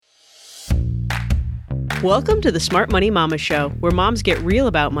Welcome to the Smart Money Mama Show, where moms get real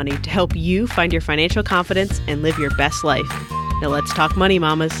about money to help you find your financial confidence and live your best life. Now let's talk money,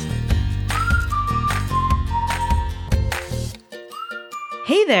 mamas.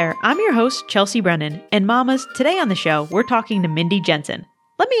 Hey there, I'm your host, Chelsea Brennan. And mamas, today on the show, we're talking to Mindy Jensen.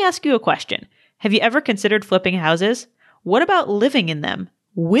 Let me ask you a question. Have you ever considered flipping houses? What about living in them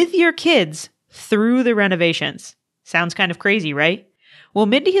with your kids through the renovations? Sounds kind of crazy, right? Well,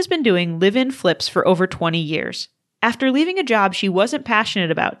 Mindy has been doing live-in flips for over 20 years. After leaving a job she wasn't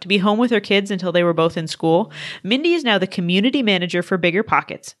passionate about to be home with her kids until they were both in school, Mindy is now the community manager for Bigger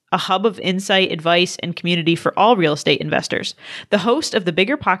Pockets, a hub of insight, advice, and community for all real estate investors, the host of the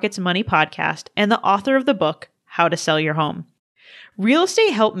Bigger Pockets Money podcast, and the author of the book, How to Sell Your Home. Real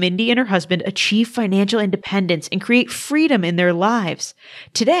estate helped Mindy and her husband achieve financial independence and create freedom in their lives.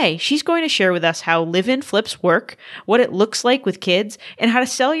 Today, she's going to share with us how live-in flips work, what it looks like with kids, and how to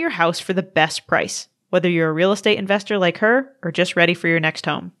sell your house for the best price, whether you're a real estate investor like her or just ready for your next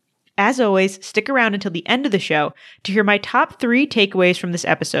home. As always, stick around until the end of the show to hear my top 3 takeaways from this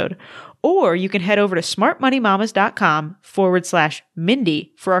episode, or you can head over to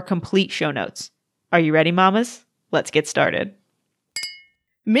smartmoneymamas.com/Mindy for our complete show notes. Are you ready, mamas? Let's get started.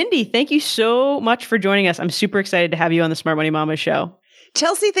 Mindy, thank you so much for joining us. I'm super excited to have you on the Smart Money Mama show.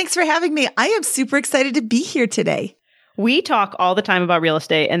 Chelsea, thanks for having me. I am super excited to be here today. We talk all the time about real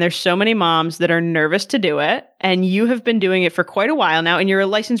estate, and there's so many moms that are nervous to do it. And you have been doing it for quite a while now, and you're a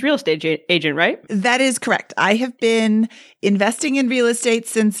licensed real estate agent, right? That is correct. I have been investing in real estate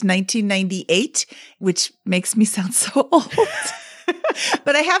since 1998, which makes me sound so old.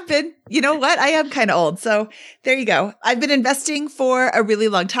 But I have been, you know what? I am kind of old. So there you go. I've been investing for a really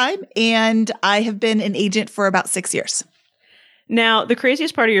long time, and I have been an agent for about 6 years. Now, the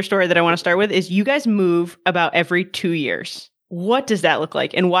craziest part of your story that I want to start with is you guys move about every 2 years. What does that look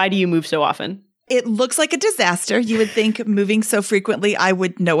like? And why do you move so often? It looks like a disaster. You would think moving so frequently, I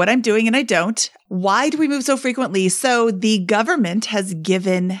would know what I'm doing, and I don't. Why do we move so frequently? So the government has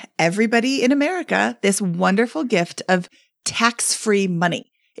given everybody in America this wonderful gift of tax-free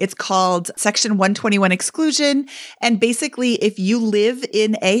money. It's called Section 121 exclusion. And basically, if you live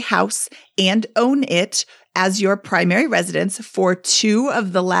in a house and own it as your primary residence for 2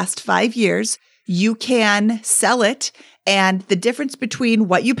 of the last 5 years, you can sell it. And the difference between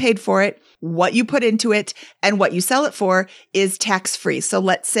what you paid for it, what you put into it, and what you sell it for is tax-free. So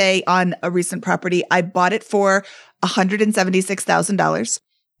let's say on a recent property, I bought it for $176,000.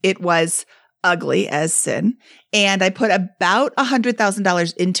 It was ugly as sin. And I put about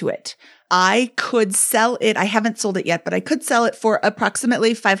 $100,000 into it. I could sell it. I haven't sold it yet, but I could sell it for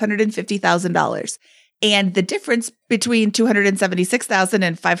approximately $550,000. And the difference between $276,000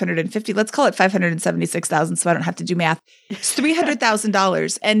 and $550,000, let's call it $576,000 so I don't have to do math, it's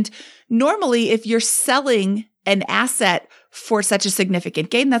 $300,000. And normally if you're selling an asset for such a significant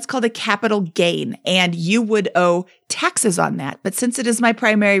gain, that's called a capital gain. And you would owe taxes on that. But since it is my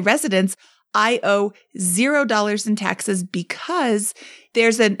primary residence, I owe $0 in taxes because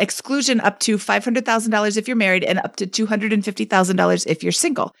there's an exclusion up to $500,000 if you're married and up to $250,000 if you're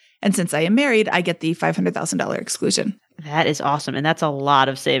single. And since I am married, I get the $500,000 exclusion. That is awesome. And that's a lot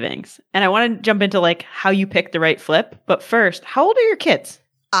of savings. And I want to jump into like how you pick the right flip. But first, how old are your kids?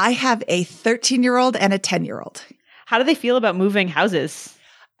 I have a 13-year-old and a 10-year-old. How do they feel about moving houses?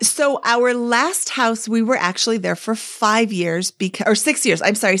 So our last house, we were actually there for 6 years,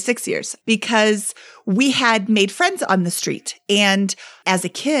 because we had made friends on the street. And as a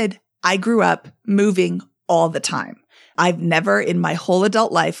kid, I grew up moving all the time. I've never in my whole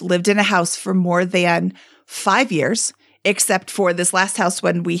adult life lived in a house for more than 5 years, except for this last house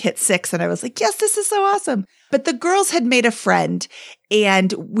when we hit 6. And I was like, yes, this is so awesome. But the girls had made a friend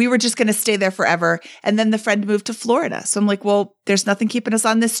and we were just going to stay there forever. And then the friend moved to Florida. So I'm like, well, there's nothing keeping us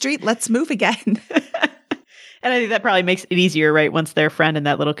on this street. Let's move again. And I think that probably makes it easier, right? Once their friend in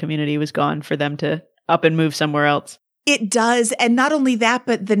that little community was gone for them to up and move somewhere else. It does. And not only that,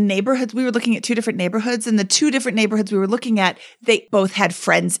 but the neighborhoods, we were looking at 2 different neighborhoods, and the 2 different neighborhoods we were looking at, they both had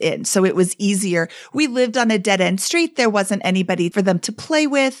friends in. So it was easier. We lived on a dead end street. There wasn't anybody for them to play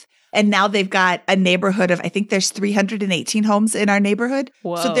with. And now they've got a neighborhood of, I think there's 318 homes in our neighborhood.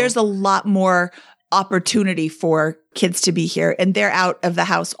 Whoa. So there's a lot more opportunity for kids to be here, and they're out of the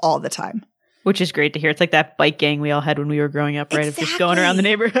house all the time. Which is great to hear. It's like that bike gang we all had when we were growing up, right? Exactly. Of just going around the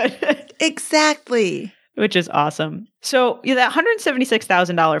neighborhood. Exactly. Which is awesome. So that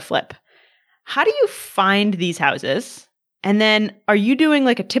 $176,000 flip, how do you find these houses? And then are you doing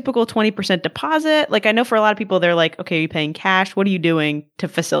like a typical 20% deposit? Like I know for a lot of people, they're like, okay, are you paying cash? What are you doing to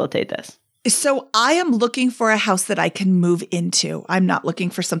facilitate this? So I am looking for a house that I can move into. I'm not looking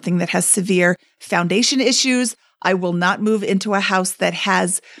for something that has severe foundation issues. I will not move into a house that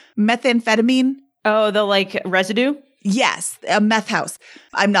has methamphetamine. Oh, the like residue? Yes, a meth house.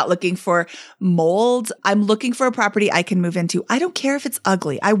 I'm not looking for mold. I'm looking for a property I can move into. I don't care if it's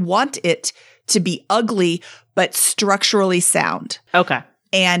ugly. I want it to be ugly, but structurally sound. Okay.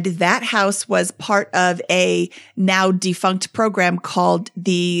 And that house was part of a now defunct program called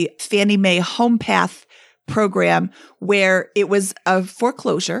the Fannie Mae Home Path program, where it was a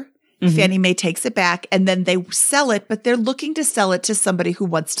foreclosure. Mm-hmm. Fannie Mae takes it back and then they sell it, but they're looking to sell it to somebody who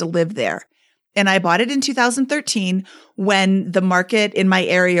wants to live there. And I bought it in 2013 when the market in my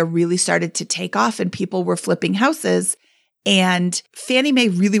area really started to take off and people were flipping houses. And Fannie Mae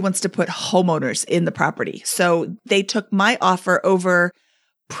really wants to put homeowners in the property. So they took my offer over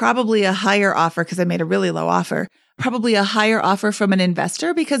probably a higher offer because I made a really low offer, probably a higher offer from an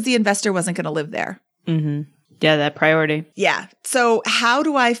investor because the investor wasn't going to live there. Mm-hmm. Yeah, that priority. Yeah. So how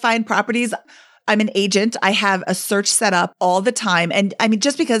do I find properties? I'm an agent. I have a search set up all the time. And I mean,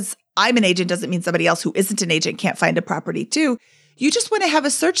 just because I'm an agent doesn't mean somebody else who isn't an agent can't find a property too. You just want to have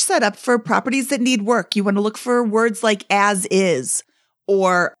a search set up for properties that need work. You want to look for words like as is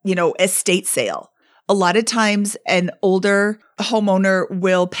or, estate sale. A lot of times an older homeowner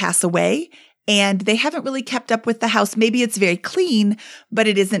will pass away and they haven't really kept up with the house. Maybe it's very clean, but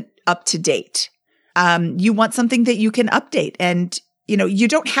it isn't up to date. You want something that you can update and, you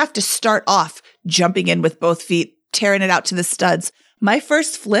don't have to start off jumping in with both feet, tearing it out to the studs. My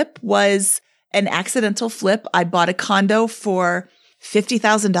first flip was an accidental flip. I bought a condo for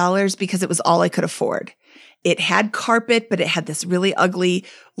 $50,000 because it was all I could afford. It had carpet, but it had this really ugly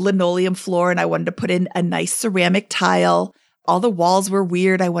linoleum floor, and I wanted to put in a nice ceramic tile. All the walls were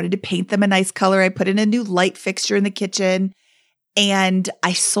weird. I wanted to paint them a nice color. I put in a new light fixture in the kitchen, and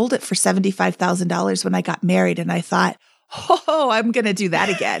I sold it for $75,000 when I got married, and I thought, oh, I'm going to do that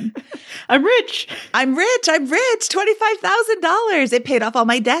again. I'm rich. $25,000. It paid off all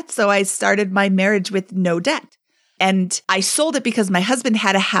my debt, so I started my marriage with no debt. And I sold it because my husband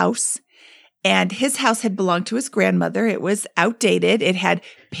had a house. And his house had belonged to his grandmother. It was outdated. It had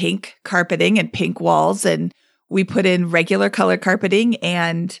pink carpeting and pink walls. And we put in regular color carpeting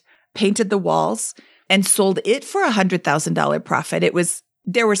and painted the walls and sold it for $100,000 profit.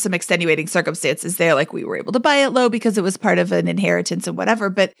 There were some extenuating circumstances there. Like we were able to buy it low because it was part of an inheritance and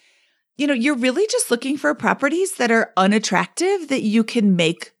whatever. But, you're really just looking for properties that are unattractive that you can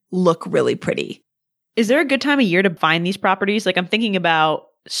make look really pretty. Is there a good time of year to find these properties? Like I'm thinking about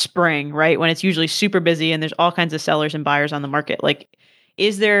spring, right? When it's usually super busy and there's all kinds of sellers and buyers on the market. Like,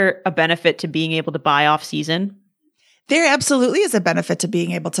 is there a benefit to being able to buy off season? There absolutely is a benefit to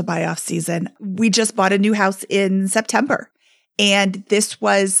being able to buy off season. We just bought a new house in September, and this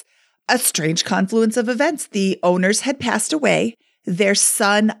was a strange confluence of events. The owners had passed away. Their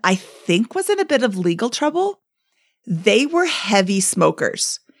son, I think, was in a bit of legal trouble. They were heavy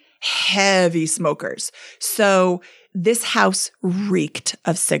smokers. So this house reeked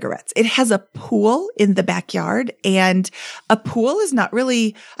of cigarettes. It has a pool in the backyard, and a pool is not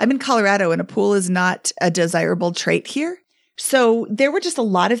really, I'm in Colorado and a pool is not a desirable trait here. So there were just a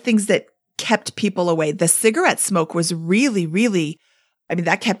lot of things that kept people away. The cigarette smoke was really, really,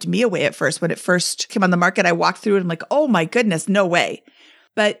 that kept me away at first. When it first came on the market, I walked through it and I'm like, oh my goodness, no way.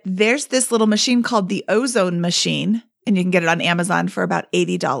 But there's this little machine called the ozone machine, and you can get it on Amazon for about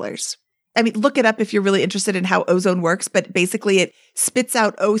 $80. Look it up if you're really interested in how ozone works, but basically it spits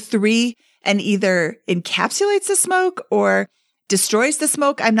out O3 and either encapsulates the smoke or destroys the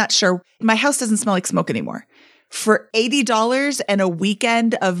smoke. I'm not sure. My house doesn't smell like smoke anymore. For $80 and a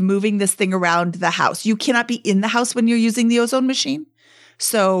weekend of moving this thing around the house, you cannot be in the house when you're using the ozone machine.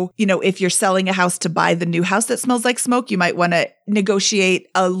 So, if you're selling a house to buy the new house that smells like smoke, you might want to negotiate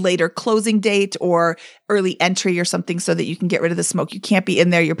a later closing date or early entry or something so that you can get rid of the smoke. You can't be in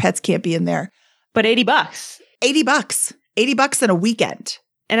there. Your pets can't be in there. But $80. $80 in a weekend.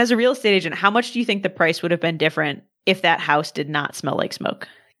 And as a real estate agent, how much do you think the price would have been different if that house did not smell like smoke?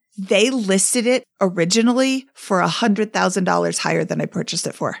 They listed it originally for $100,000 higher than I purchased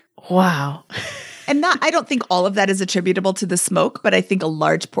it for. Wow. And I don't think all of that is attributable to the smoke, but I think a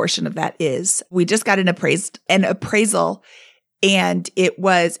large portion of that is. We just got an appraisal, and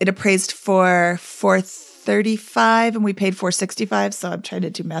it appraised for $435 and we paid $465. So I'm trying to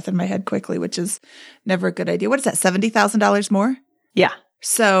do math in my head quickly, which is never a good idea. What is that? $70,000 more? Yeah.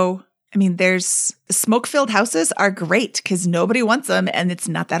 So, there's smoke-filled houses are great because nobody wants them and it's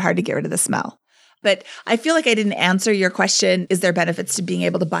not that hard to get rid of the smell. But I feel like I didn't answer your question. Is there benefits to being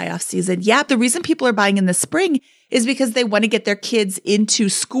able to buy off season? Yeah. The reason people are buying in the spring is because they want to get their kids into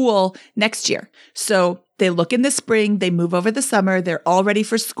school next year. So they look in the spring, they move over the summer, they're all ready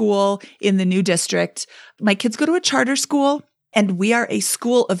for school in the new district. My kids go to a charter school and we are a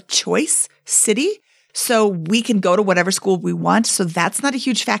school of choice city. So we can go to whatever school we want. So that's not a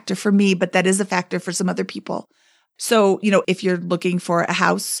huge factor for me, but that is a factor for some other people. So, if you're looking for a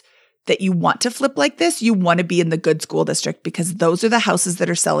house that you want to flip like this, you want to be in the good school district because those are the houses that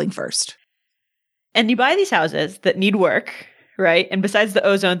are selling first. And you buy these houses that need work, right? And besides the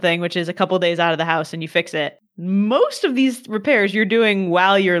ozone thing, which is a couple days out of the house and you fix it, most of these repairs you're doing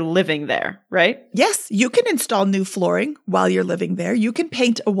while you're living there, right? Yes, you can install new flooring while you're living there. You can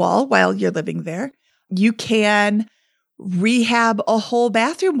paint a wall while you're living there. You can rehab a whole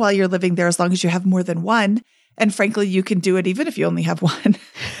bathroom while you're living there as long as you have more than one. And frankly, you can do it even if you only have one.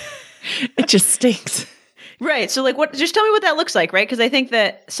 It just stinks. Right. So just tell me what that looks like, right? Because I think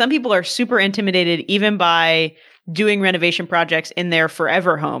that some people are super intimidated even by doing renovation projects in their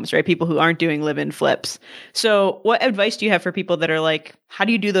forever homes, right? People who aren't doing live-in flips. So what advice do you have for people that are like, how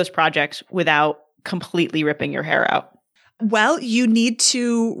do you do those projects without completely ripping your hair out? Well, you need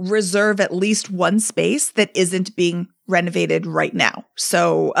to reserve at least one space that isn't being renovated right now.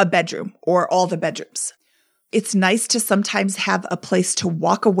 So a bedroom or all the bedrooms. It's nice to sometimes have a place to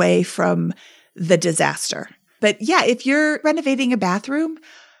walk away from the disaster. But yeah, if you're renovating a bathroom,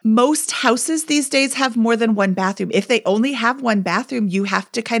 most houses these days have more than one bathroom. If they only have one bathroom, you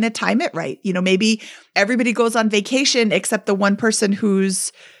have to kind of time it right. Maybe everybody goes on vacation except the one person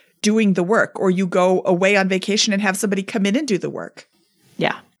who's doing the work, or you go away on vacation and have somebody come in and do the work.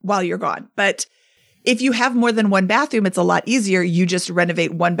 Yeah. While you're gone. But if you have more than one bathroom, it's a lot easier. You just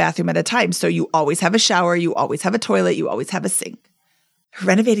renovate one bathroom at a time. So you always have a shower, you always have a toilet, you always have a sink.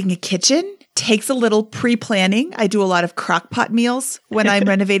 Renovating a kitchen takes a little pre-planning. I do a lot of crock pot meals when I'm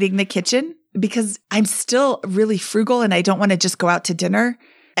renovating the kitchen because I'm still really frugal and I don't want to just go out to dinner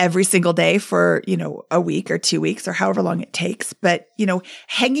every single day for, a week or 2 weeks or however long it takes. But,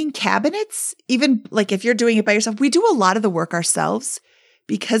 hanging cabinets, even like if you're doing it by yourself, we do a lot of the work ourselves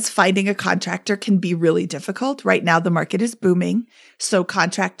because finding a contractor can be really difficult. Right now, the market is booming. So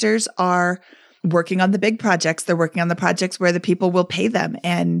contractors are working on the big projects. They're working on the projects where the people will pay them.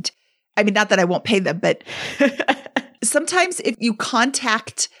 And I mean, not that I won't pay them, but sometimes if you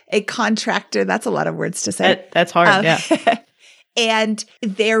contact a contractor, that's a lot of words to say. That's hard. Yeah. And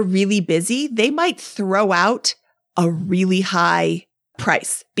they're really busy, they might throw out a really high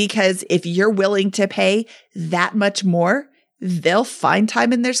price because if you're willing to pay that much more, they'll find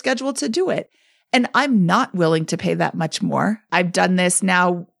time in their schedule to do it. And I'm not willing to pay that much more. I've done this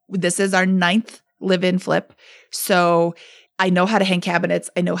now. This is our 9th live-in flip. So I know how to hang cabinets.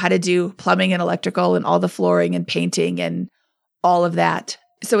 I know how to do plumbing and electrical and all the flooring and painting and all of that.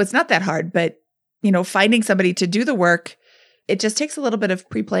 So it's not that hard, but finding somebody to do the work, it just takes a little bit of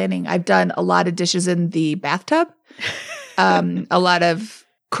pre-planning. I've done a lot of dishes in the bathtub, a lot of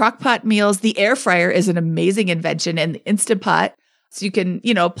crock pot meals. The air fryer is an amazing invention, and the Instant Pot. So you can,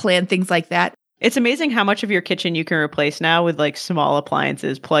 plan things like that. It's amazing how much of your kitchen you can replace now with like small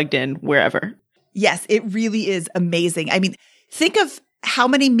appliances plugged in wherever. Yes, it really is amazing. I mean, think of how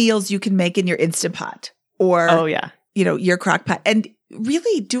many meals you can make in your Instant Pot or, your crock pot. And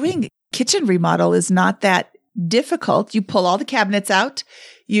really doing kitchen remodel is not that difficult. You pull all the cabinets out,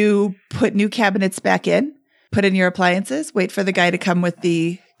 you put new cabinets back in, put in your appliances, wait for the guy to come with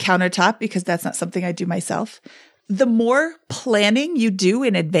the countertop because that's not something I do myself. The more planning you do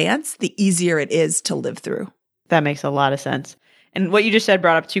in advance, the easier it is to live through. That makes a lot of sense. And what you just said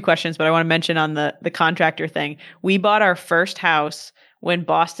brought up 2 questions, but I want to mention on the contractor thing. We bought our first house when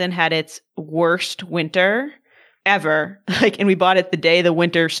Boston had its worst winter ever. And we bought it the day the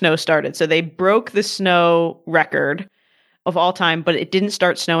winter snow started. So they broke the snow record of all time, but it didn't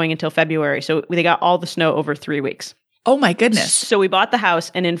start snowing until February. So they got all the snow over 3 weeks. Oh my goodness. So we bought the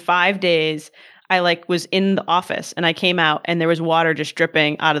house, and in 5 days, I was in the office and I came out and there was water just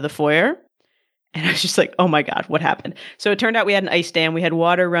dripping out of the foyer. And I was just like, oh my God, what happened? So it turned out we had an ice dam. We had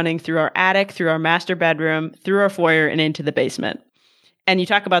water running through our attic, through our master bedroom, through our foyer, and into the basement. And you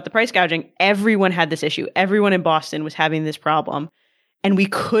talk about the price gouging. Everyone had this issue. Everyone in Boston was having this problem. And we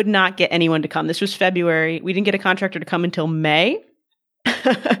could not get anyone to come. This was February. We didn't get a contractor to come until May.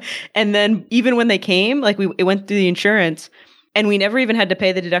 And then even when they came, it went through the insurance. And we never even had to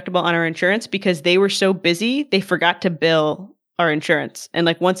pay the deductible on our insurance because they were so busy, they forgot to bill our insurance.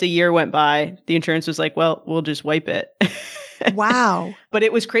 And once a year went by, the insurance was like, well, we'll just wipe it. Wow. But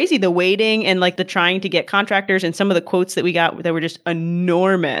it was crazy, the waiting and like the trying to get contractors, and some of the quotes that we got that were just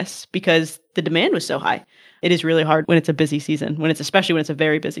enormous because the demand was so high. It is really hard when it's a busy season, especially when it's a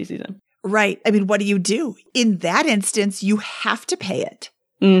very busy season. Right. I mean, what do you do? In that instance, you have to pay it.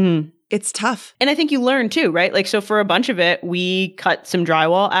 Mm-hmm. It's tough. And I think you learn too, right? Like, so for a bunch of it, we cut some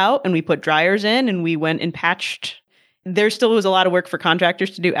drywall out and we put dryers in and we went and patched. There still was a lot of work for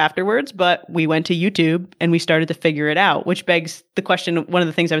contractors to do afterwards, but we went to YouTube and we started to figure it out, which begs the question. One of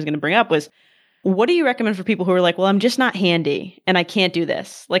the things I was going to bring up was, what do you recommend for people who are like, well, I'm just not handy and I can't do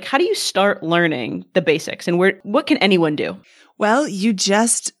this? Like, how do you start learning the basics, and what can anyone do? Well, you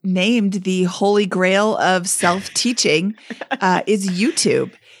just named the holy grail of self-teaching is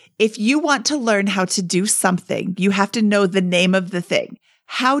YouTube. If you want to learn how to do something, you have to know the name of the thing.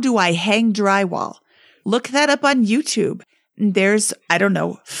 How do I hang drywall? Look that up on YouTube. There's,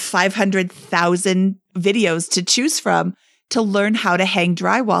 500,000 videos to choose from to learn how to hang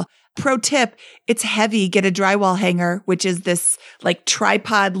drywall. Pro tip, it's heavy. Get a drywall hanger, which is this like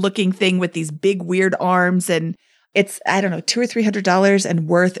tripod looking thing with these big weird arms. And it's, $200 or $300 and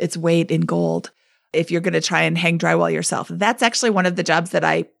worth its weight in gold if you're going to try and hang drywall yourself. That's actually one of the jobs that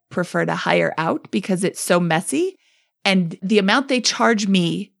I prefer to hire out because it's so messy. And the amount they charge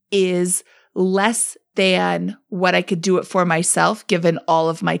me is less than what I could do it for myself, given all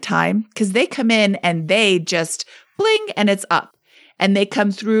of my time. Because they come in and they just bling and it's up. And they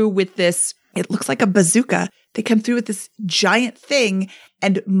come through with this, it looks like a bazooka. They come through with this giant thing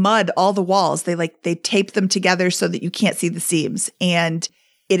and mud all the walls. They tape them together so that you can't see the seams. And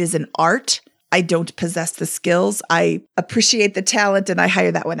it is an art. I don't possess the skills. I appreciate the talent and I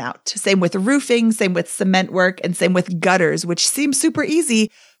hire that one out. Same with roofing, same with cement work, and same with gutters, which seem super easy,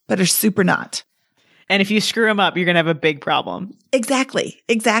 but are super not. And if you screw them up, you're going to have a big problem.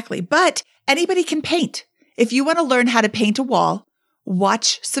 Exactly. But anybody can paint. If you want to learn how to paint a wall,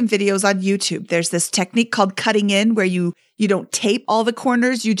 watch some videos on YouTube. There's this technique called cutting in where you don't tape all the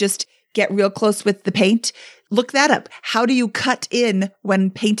corners. You just get real close with the paint. Look that up. How do you cut in when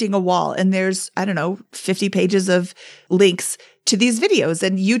painting a wall? And there's, 50 pages of links to these videos.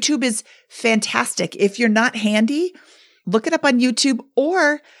 And YouTube is fantastic. If you're not handy, look it up on YouTube,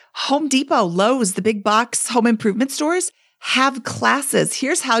 or Home Depot, Lowe's, the big box home improvement stores have classes.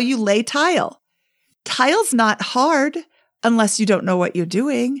 Here's how you lay tile. Tile's not hard unless you don't know what you're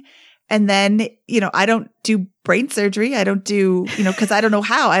doing. And then, I don't do brain surgery. I don't do, because I don't know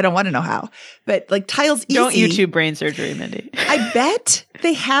how. I don't want to know how. But like tile's easy. Don't YouTube brain surgery, Mindy. I bet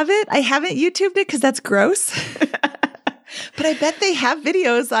they have it. I haven't YouTubed it because that's gross. But I bet they have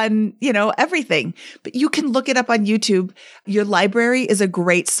videos on, everything. But you can look it up on YouTube. Your library is a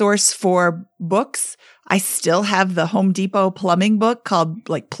great source for books. I still have the Home Depot plumbing book called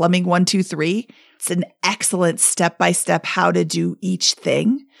like Plumbing 1, 2, 3. It's an excellent step-by-step how to do each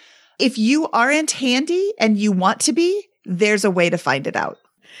thing. If you aren't handy and you want to be, there's a way to find it out.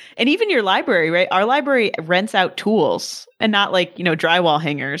 And even your library, right? Our library rents out tools, and not like, drywall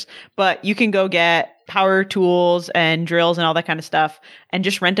hangers, but you can go get power tools and drills and all that kind of stuff and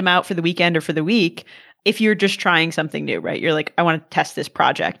just rent them out for the weekend or for the week. If you're just trying something new, right? You're like, I want to test this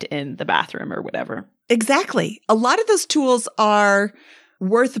project in the bathroom or whatever. Exactly. A lot of those tools are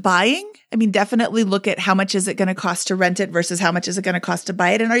worth buying. I mean, definitely look at how much is it going to cost to rent it versus how much is it going to cost to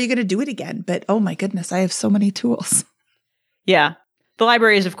buy it. And are you going to do it again? But oh my goodness, I have so many tools. Yeah. The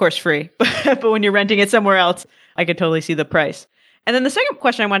library is, of course, free, but when you're renting it somewhere else, I could totally see the price. And then the second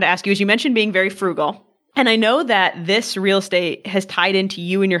question I wanted to ask you is, you mentioned being very frugal. And I know that this real estate has tied into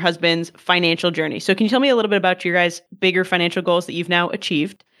you and your husband's financial journey. So can you tell me a little bit about your guys' bigger financial goals that you've now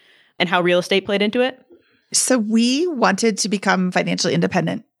achieved and how real estate played into it? So we wanted to become financially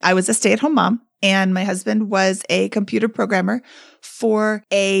independent. I was a stay-at-home mom, and my husband was a computer programmer for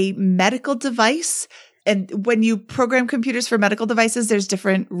a medical device. And when you program computers for medical devices, there's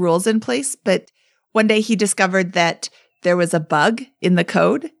different rules in place. But one day he discovered that there was a bug in the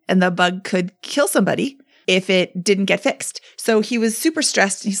code, and the bug could kill somebody if it didn't get fixed. So he was super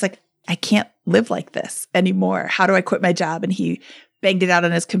stressed, and he's like, I can't live like this anymore. How do I quit my job? And he banged it out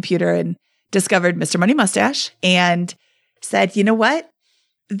on his computer and discovered Mr. Money Mustache and said, you know what?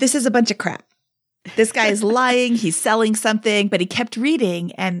 This is a bunch of crap. This guy is lying. He's selling something, but he kept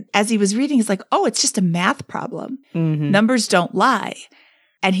reading. And as he was reading, he's like, oh, it's just a math problem. Mm-hmm. Numbers don't lie.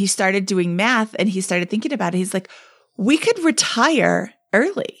 And he started doing math and he started thinking about it. He's like, we could retire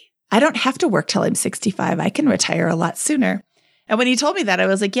early. I don't have to work till I'm 65. I can retire a lot sooner. And when he told me that, I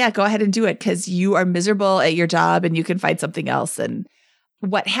was like, yeah, go ahead and do it because you are miserable at your job and you can find something else. And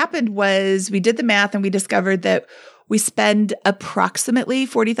what happened was we did the math and we discovered that we spend approximately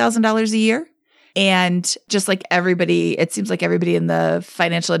 $40,000 a year. And just like everybody, it seems like everybody in the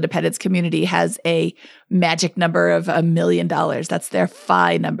financial independence community has a magic number of $1 million. That's their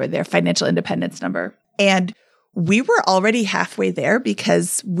FI number, their financial independence number. And we were already halfway there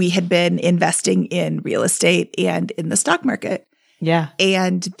because we had been investing in real estate and in the stock market. Yeah.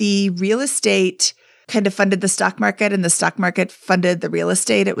 And the real estate kind of funded the stock market and the stock market funded the real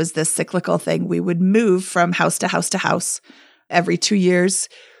estate. It was this cyclical thing. We would move from house to house to house every 2 years,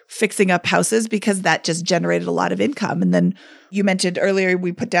 fixing up houses because that just generated a lot of income. And then you mentioned earlier,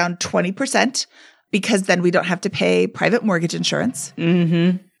 we put down 20% because then we don't have to pay private mortgage insurance.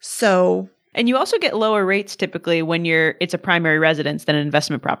 Mm-hmm. So, and you also get lower rates typically when it's a primary residence than an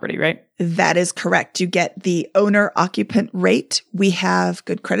investment property, right? that is correct. You get the owner occupant rate. We have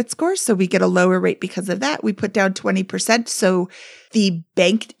good credit scores, so we get a lower rate because of that. We put down 20%. So the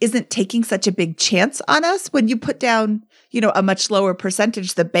bank isn't taking such a big chance on us. When you put down, a much lower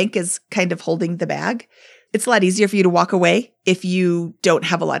percentage, the bank is kind of holding the bag. It's a lot easier for you to walk away if you don't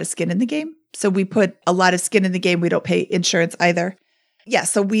have a lot of skin in the game. So we put a lot of skin in the game. We don't pay insurance either. Yeah.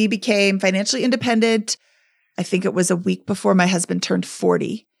 So we became financially independent. I think it was a week before my husband turned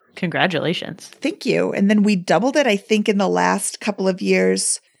 40. Congratulations. Thank you. And then we doubled it, I think, in the last couple of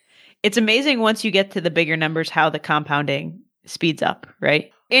years. It's amazing once you get to the bigger numbers, how the compounding speeds up,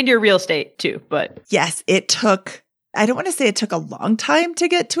 right? And your real estate too. But yes, I don't want to say it took a long time to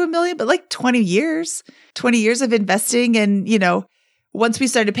get to $1 million, but like 20 years of investing. And, once we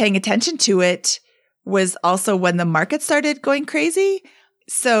started paying attention to it was also when the market started going crazy.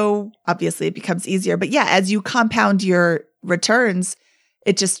 So obviously it becomes easier. But yeah, as you compound your returns,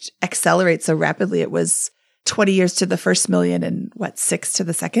 it just accelerates so rapidly. It was 20 years to the first million and 6 to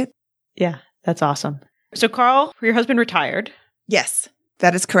the second? Yeah, that's awesome. So Carl, your husband retired. Yes,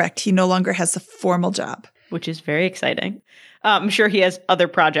 that is correct. He no longer has a formal job. Which is very exciting. I'm sure he has other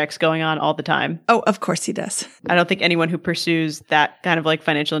projects going on all the time. Oh, of course he does. I don't think anyone who pursues that kind of like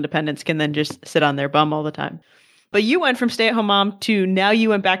financial independence can then just sit on their bum all the time. But you went from stay-at-home mom to now you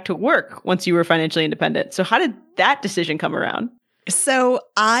went back to work once you were financially independent. So how did that decision come around? So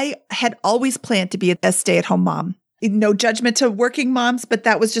I had always planned to be a stay-at-home mom. No judgment to working moms, but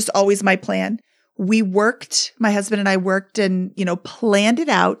that was just always my plan. We worked, my husband and I worked and, planned it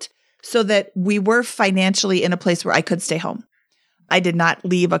out so that we were financially in a place where I could stay home. I did not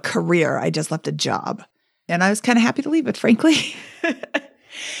leave a career. I just left a job. And I was kind of happy to leave it, frankly.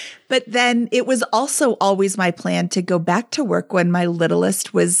 But then it was also always my plan to go back to work when my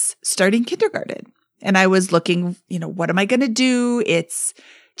littlest was starting kindergarten. And I was looking, what am I going to do? It's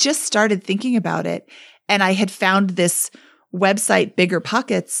just started thinking about it. And I had found this website, Bigger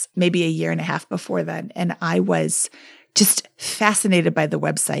Pockets, maybe a year and a half before then. And I was just fascinated by the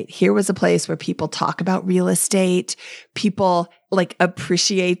website. Here was a place where people talk about real estate. People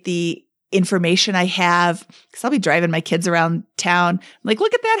appreciate the information I have. Because I'll be driving my kids around town. I'm like,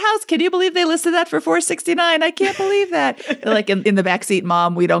 look at that house. Can you believe they listed that for $469? I can't believe that. They're like in the backseat,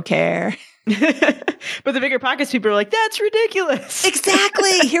 Mom, we don't care. But the Bigger Pockets people are like, that's ridiculous.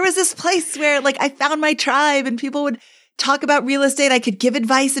 Exactly. Here was this place where I found my tribe and people would talk about real estate. I could give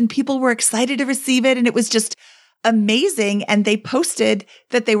advice and people were excited to receive it. And it was just amazing. And they posted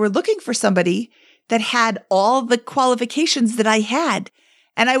that they were looking for somebody that had all the qualifications that I had.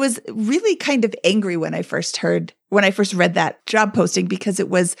 And I was really kind of angry when I first read that job posting because it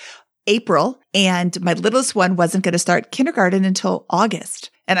was April and my littlest one wasn't going to start kindergarten until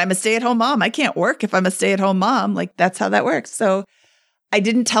August. And I'm a stay-at-home mom. I can't work if I'm a stay-at-home mom. That's how that works. So I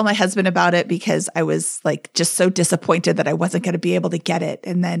didn't tell my husband about it because I was just so disappointed that I wasn't going to be able to get it.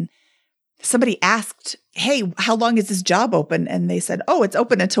 And then somebody asked, hey, how long is this job open? And they said, oh, it's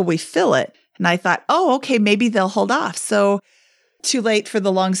open until we fill it. And I thought, oh, okay, maybe they'll hold off. So too late for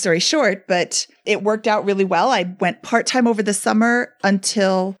the long story short, but it worked out really well. I went part-time over the summer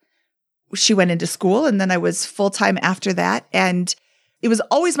until she went into school. And then I was full-time after that. And it was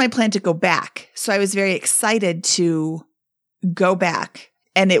always my plan to go back. So I was very excited to go back.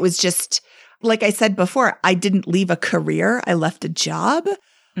 And it was just, like I said before, I didn't leave a career. I left a job.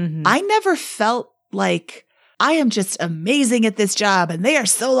 Mm-hmm. I never felt like I am just amazing at this job and they are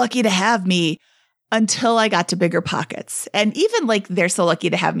so lucky to have me until I got to Bigger Pockets. And even they're so lucky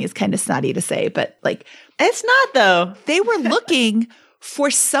to have me is kind of snotty to say, but it's not though. They were looking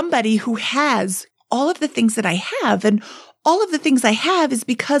for somebody who has all of the things that I have. And all of the things I have is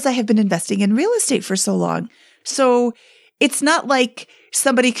because I have been investing in real estate for so long. So it's not like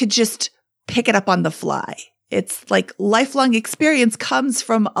somebody could just pick it up on the fly. It's lifelong experience comes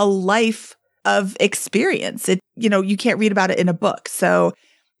from a life of experience. You can't read about it in a book. So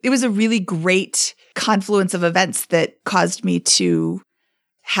it was a really great confluence of events that caused me to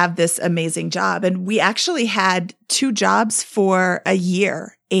have this amazing job. And we actually had 2 jobs for a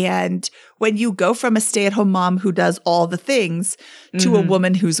year. And when you go from a stay-at-home mom who does all the things to a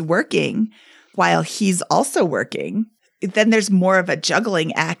woman who's working while he's also working, then there's more of a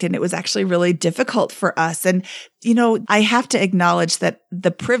juggling act. And it was actually really difficult for us. And, I have to acknowledge that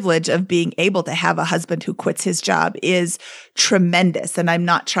the privilege of being able to have a husband who quits his job is tremendous. And I'm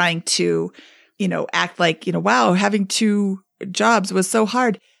not trying to, act like, wow, having 2 jobs was so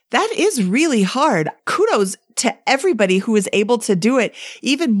hard. That is really hard. Kudos to everybody who is able to do it.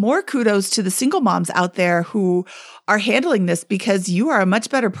 Even more kudos to the single moms out there who are handling this, because you are a much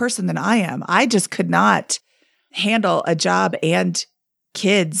better person than I am. I just could not handle a job and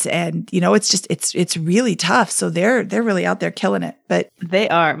kids. And, it's really tough. So they're really out there killing it. But they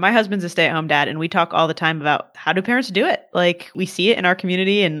are. My husband's a stay-at-home dad, and we talk all the time about how do parents do it? Like, we see it in our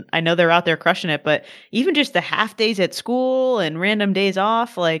community, and I know they're out there crushing it, but even just the half days at school and random days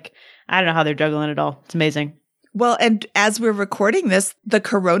off, like, I don't know how they're juggling it all. It's amazing. Well, and as we're recording this, the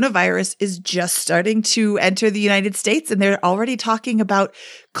coronavirus is just starting to enter the United States, and they're already talking about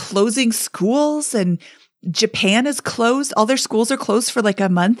closing schools, and Japan is closed. All their schools are closed for like a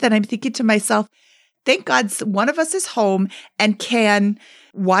month. And I'm thinking to myself, thank God one of us is home and can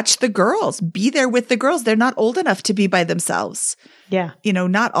watch the girls, be there with the girls. They're not old enough to be by themselves. Yeah.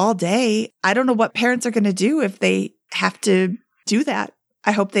 Not all day. I don't know what parents are going to do if they have to do that.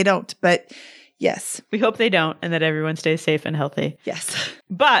 I hope they don't, but yes. We hope they don't, and that everyone stays safe and healthy. Yes.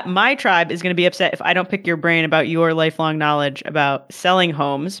 But my tribe is going to be upset if I don't pick your brain about your lifelong knowledge about selling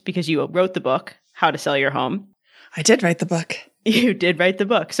homes, because you wrote the book, How to Sell Your Home. I did write the book. You did write the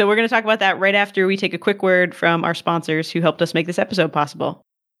book. So we're going to talk about that right after we take a quick word from our sponsors who helped us make this episode possible.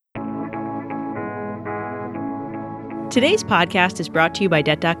 Today's podcast is brought to you by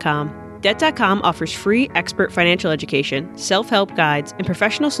Debt.com. Debt.com offers free expert financial education, self-help guides, and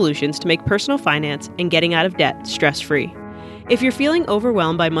professional solutions to make personal finance and getting out of debt stress-free. If you're feeling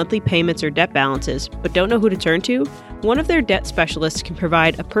overwhelmed by monthly payments or debt balances, but don't know who to turn to, one of their debt specialists can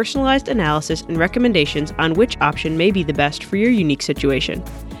provide a personalized analysis and recommendations on which option may be the best for your unique situation.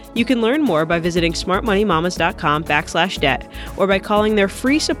 You can learn more by visiting smartmoneymamas.com/debt or by calling their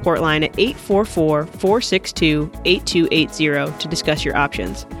free support line at 844-462-8280 to discuss your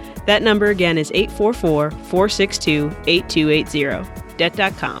options. That number again is 844-462-8280.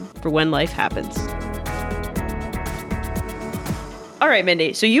 Debt.com for when life happens. All right,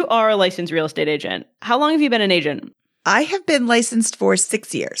 Mindy. So you are a licensed real estate agent. How long have you been an agent? I have been licensed for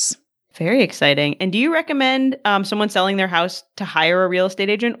 6 years. Very exciting. And do you recommend someone selling their house to hire a real estate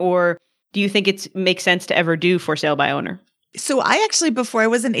agent, or do you think it makes sense to ever do for sale by owner? So I actually, before I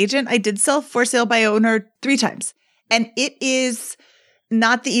was an agent, I did sell for sale by owner 3 times. And it is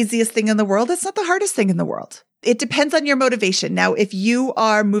not the easiest thing in the world. It's not the hardest thing in the world. It depends on your motivation. Now, if you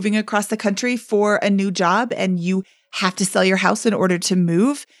are moving across the country for a new job and you have to sell your house in order to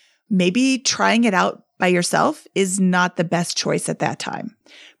move, maybe trying it out by yourself is not the best choice at that time.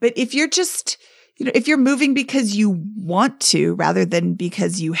 But if you're just, if you're moving because you want to rather than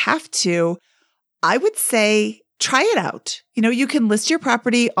because you have to, I would say try it out. You can list your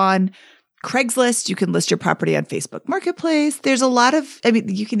property on Craigslist. You can list your property on Facebook Marketplace. There's a lot of,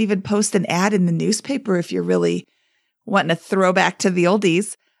 you can even post an ad in the newspaper if you're really wanting a throwback to the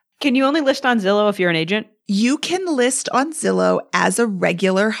oldies. Can you only list on Zillow if you're an agent? You can list on Zillow as a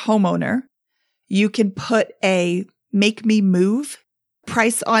regular homeowner. You can put a make me move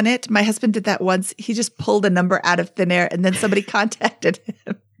price on it. My husband did that once. He just pulled a number out of thin air and then somebody contacted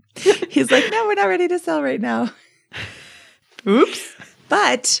him. He's like, no, we're not ready to sell right now. Oops.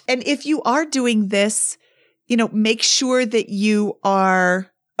 And if you are doing this, make sure that you are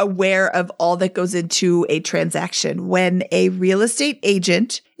aware of all that goes into a transaction. When a real estate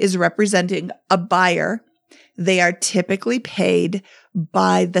agent is representing a buyer, they are typically paid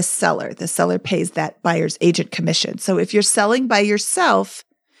by the seller. The seller pays that buyer's agent commission. So if you're selling by yourself,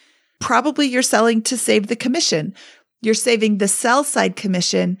 probably you're selling to save the commission. You're saving the sell side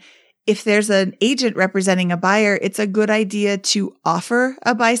commission. If there's an agent representing a buyer, it's a good idea to offer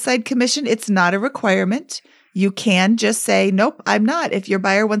a buy side commission. It's not a requirement. You can just say, nope, I'm not. If your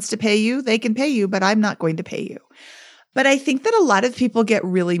buyer wants to pay you, they can pay you, but I'm not going to pay you. But I think that a lot of people get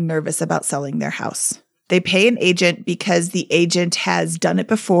really nervous about selling their house. They pay an agent because the agent has done it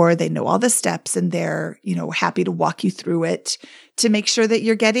before. They know all the steps and they're, happy to walk you through it to make sure that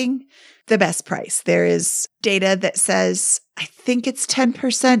you're getting the best price. There is data that says, I think it's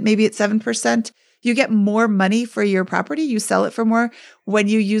 10%, maybe it's 7%. You get more money for your property. You sell it for more when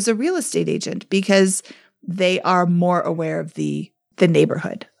you use a real estate agent because they are more aware of the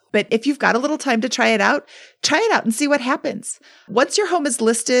neighborhood. But if you've got a little time to try it out and see what happens. Once your home is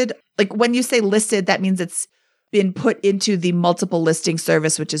listed, like when you say listed, that means it's been put into the multiple listing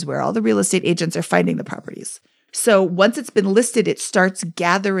service, which is where all the real estate agents are finding the properties. So once it's been listed, it starts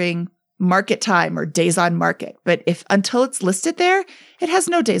gathering market time or days on market. But until it's listed there, it has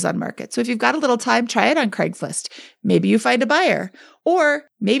no days on market. So if you've got a little time, try it on Craigslist. Maybe you find a buyer, or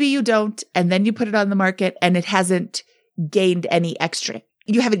maybe you don't, and then you put it on the market and it hasn't gained any extra.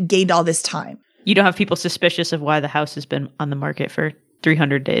 You haven't gained all this time. You don't have people suspicious of why the house has been on the market for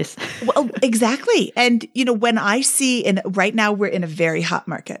 300 days. Well, exactly. And, when I see, right now we're in a very hot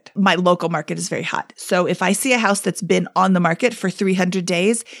market. My local market is very hot. So if I see a house that's been on the market for 300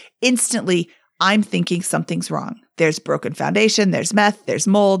 days, instantly I'm thinking something's wrong. There's broken foundation, there's meth, there's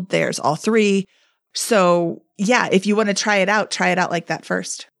mold, there's all three. So yeah, if you want to try it out like that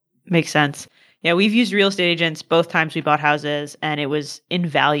first. Makes sense. Yeah, we've used real estate agents both times we bought houses, and it was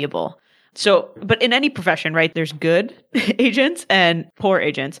invaluable. So, but in any profession, right, there's good agents and poor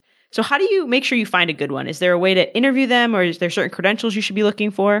agents. So how do you make sure you find a good one? Is there a way to interview them, or is there certain credentials you should be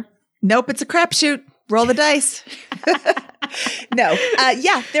looking for? Nope, it's a crapshoot. Roll the dice. No.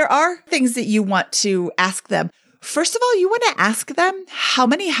 Yeah, there are things that you want to ask them. First of all, you want to ask them how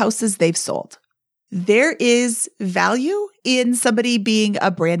many houses they've sold. There is value in somebody being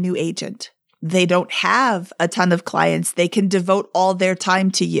a brand new agent. They don't have a ton of clients. They can devote all their time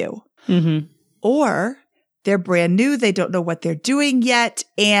to you. Mm-hmm. Or they're brand new. They don't know what they're doing yet,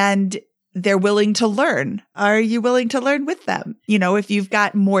 and they're willing to learn. Are you willing to learn with them? If you've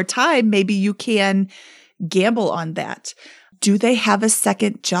got more time, maybe you can gamble on that. Do they have a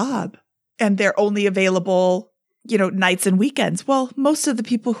second job and they're only available, nights and weekends? Well, most of the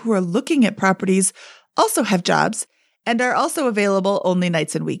people who are looking at properties also have jobs and are also available only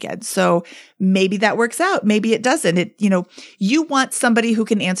nights and weekends. So maybe that works out. Maybe it doesn't. You want somebody who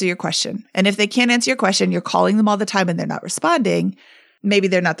can answer your question. And if they can't answer your question, you're calling them all the time and they're not responding. Maybe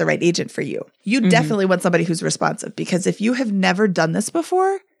they're not the right agent for you. You definitely want somebody who's responsive, because if you have never done this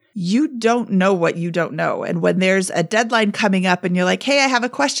before, you don't know what you don't know. And when there's a deadline coming up and you're like, hey, I have a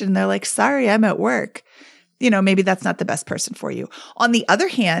question, and they're like, sorry, I'm at work. Maybe that's not the best person for you. On the other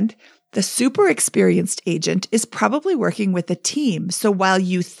hand, the super experienced agent is probably working with a team. So while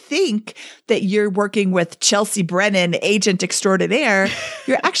you think that you're working with Chelsea Brennan, agent extraordinaire,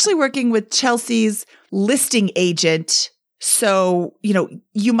 you're actually working with Chelsea's listing agent. So,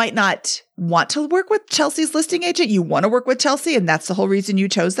 you might not want to work with Chelsea's listing agent. You want to work with Chelsea, and that's the whole reason you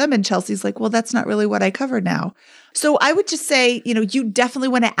chose them. And Chelsea's like, well, that's not really what I cover now. So I would just say, you definitely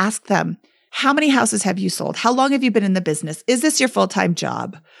want to ask them, how many houses have you sold? How long have you been in the business? Is this your full-time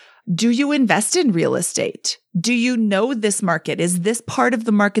job? Do you invest in real estate? Do you know this market? Is this part of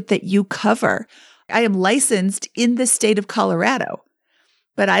the market that you cover? I am licensed in the state of Colorado,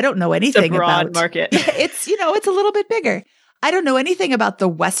 but I don't know anything it's a broad about market. It's a little bit bigger. I don't know anything about the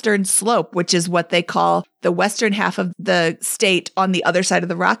Western Slope, which is what they call the western half of the state on the other side of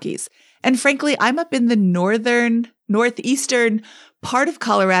the Rockies. And frankly, I'm up in the northeastern part of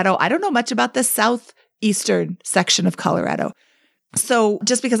Colorado. I don't know much about the southeastern section of Colorado. So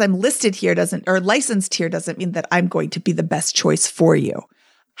just because I'm listed here licensed here doesn't mean that I'm going to be the best choice for you.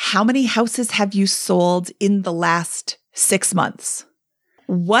 How many houses have you sold in the last 6 months?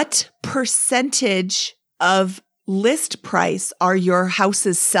 What percentage of list price are your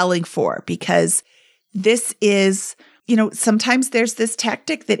houses selling for? Because this is, sometimes there's this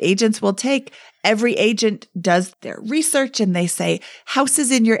tactic that agents will take. Every agent does their research and they say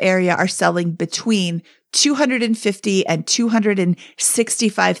houses in your area are selling between $250,000 and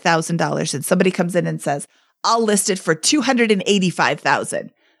 $265,000. And somebody comes in and says, I'll list it for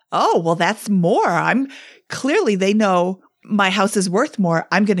 $285,000. Oh, well, that's more. Clearly they know my house is worth more.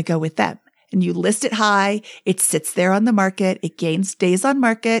 I'm going to go with them. And you list it high. It sits there on the market. It gains days on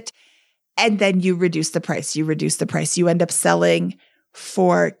market. And then you reduce the price. You end up selling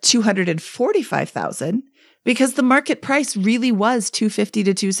for $245,000 because the market price really was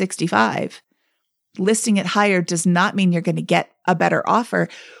 $250,000 to $265,000. Listing it higher does not mean you're going to get a better offer.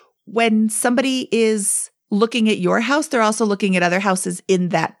 When somebody is looking at your house, they're also looking at other houses in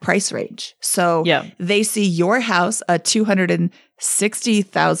that price range. So They see your house, a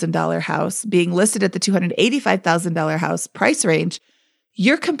 $260,000 house, being listed at the $285,000 house price range.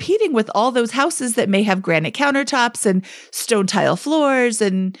 You're competing with all those houses that may have granite countertops and stone tile floors,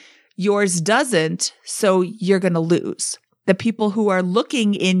 and yours doesn't. So you're going to lose. The people who are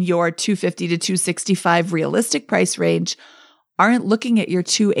looking in your $250,000 to $265,000 realistic price range aren't looking at your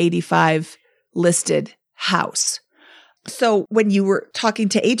 $285,000 listed house. So when you were talking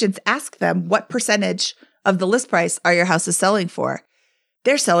to agents, ask them what percentage of the list price are your houses selling for?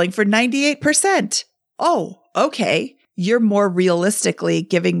 they're selling for 98%. Oh, okay. You're more realistically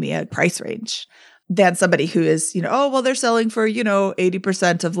giving me a price range than somebody who is, oh, well, they're selling for,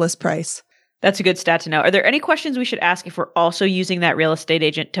 80% of list price. That's a good stat to know. Are there any questions we should ask if we're also using that real estate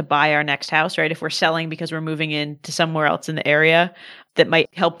agent to buy our next house, right? If we're selling because we're moving into somewhere else in the area that might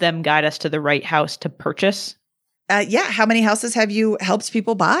help them guide us to the right house to purchase? Yeah. How many houses have you helped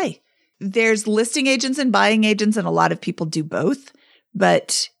people buy? There's listing agents and buying agents, and a lot of people do both,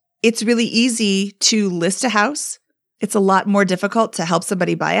 but it's really easy to list a house. It's a lot more difficult to help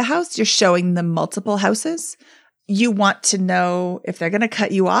somebody buy a house. You're showing them multiple houses. You want to know if they're going to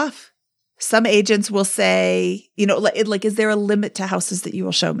cut you off. Some agents will say, is there a limit to houses that you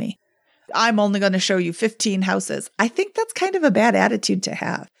will show me? I'm only going to show you 15 houses. I think that's kind of a bad attitude to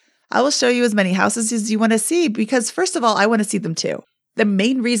have. I will show you as many houses as you want to see because, first of all, I want to see them too. The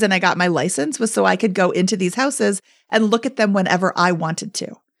main reason I got my license was so I could go into these houses and look at them whenever I wanted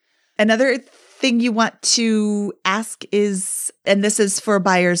to. Another thing you want to ask is, and this is for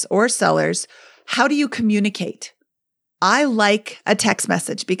buyers or sellers, how do you communicate? I like a text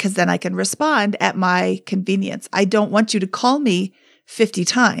message because then I can respond at my convenience. I don't want you to call me 50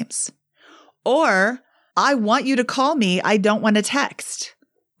 times. Or I want you to call me. I don't want to text.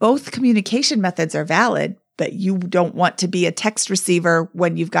 Both communication methods are valid, but you don't want to be a text receiver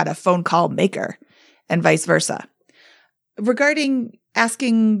when you've got a phone call maker and vice versa. Regarding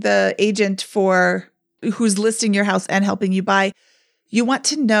asking the agent for who's listing your house and helping you buy, you want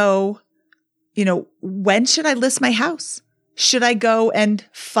to know, when should I list my house? Should I go and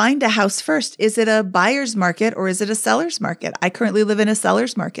find a house first? Is it a buyer's market or is it a seller's market? I currently live in a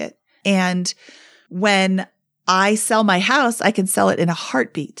seller's market. And when I sell my house, I can sell it in a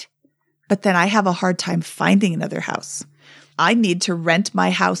heartbeat. But then I have a hard time finding another house. I need to rent my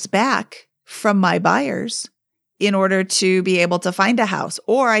house back from my buyers in order to be able to find a house,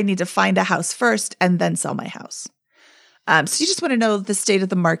 or I need to find a house first and then sell my house. So you just want to know the state of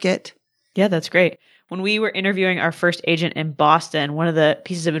the market. Yeah, that's great. When we were interviewing our first agent in Boston, one of the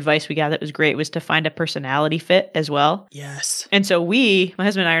pieces of advice we got that was great was to find a personality fit as well. Yes. And so my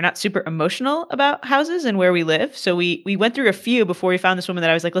husband and I are not super emotional about houses and where we live. So we went through a few before we found this woman that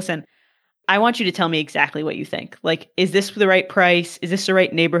I was like, listen, I want you to tell me exactly what you think. Like, is this the right price? Is this the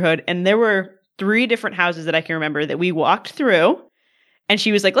right neighborhood? And there were 3 different houses that I can remember that we walked through. And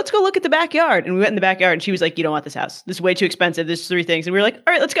she was like, let's go look at the backyard. And we went in the backyard and she was like, you don't want this house. This is way too expensive. There's 3 things. And we were like, all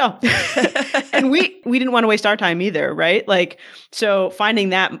right, let's go. And we didn't want to waste our time either, right? Like, so finding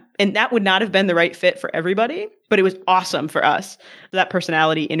that, and that would not have been the right fit for everybody, but it was awesome for us. That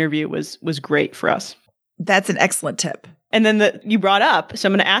personality interview was great for us. That's an excellent tip. And then you brought up, so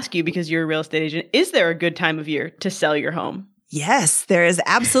I'm going to ask you, because you're a real estate agent, is there a good time of year to sell your home? Yes, there is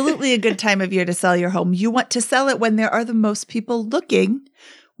absolutely a good time of year to sell your home. You want to sell it when there are the most people looking,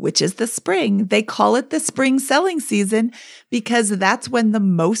 which is the spring. They call it the spring selling season because that's when the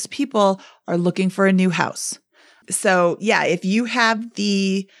most people are looking for a new house. So yeah, if you have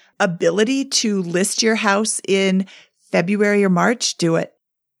the ability to list your house in February or March, do it.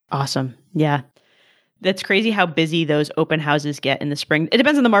 Awesome. Yeah. That's crazy how busy those open houses get in the spring. It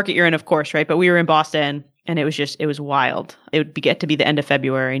depends on the market you're in, of course, right? But we were in Boston and it was wild. It would get to be the end of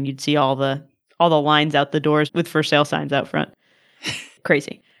February and you'd see all the lines out the doors with for sale signs out front.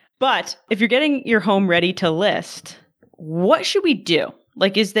 Crazy. But if you're getting your home ready to list, what should we do?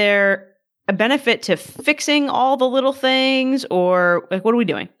 Like, is there a benefit to fixing all the little things, or like, what are we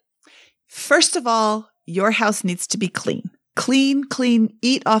doing? First of all, your house needs to be clean. Clean,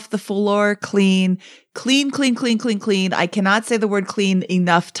 eat off the floor, clean. I cannot say the word clean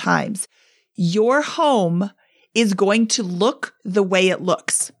enough times. Your home is going to look the way it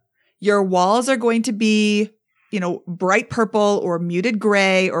looks. Your walls are going to be, bright purple or muted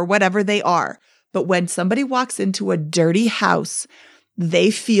gray or whatever they are. But when somebody walks into a dirty house,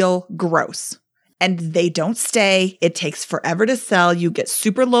 they feel gross and they don't stay. It takes forever to sell. You get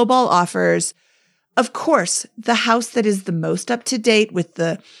super lowball offers. Of course, the house that is the most up to date with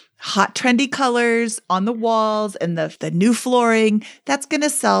the hot, trendy colors on the walls and the new flooring, that's going to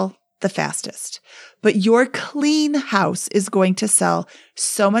sell the fastest. But your clean house is going to sell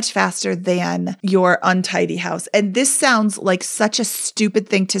so much faster than your untidy house. And this sounds like such a stupid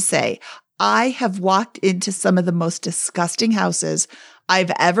thing to say. I have walked into some of the most disgusting houses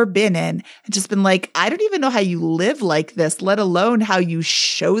I've ever been in and just been like, I don't even know how you live like this, let alone how you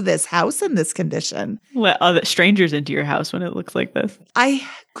show this house in this condition. Let other strangers into your house when it looks like this. I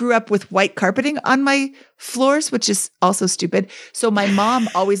grew up with white carpeting on my floors, which is also stupid. So my mom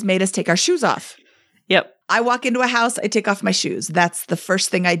always made us take our shoes off. Yep. I walk into a house, I take off my shoes. That's the first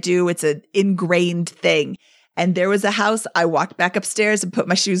thing I do. It's an ingrained thing. And there was a house. I walked back upstairs and put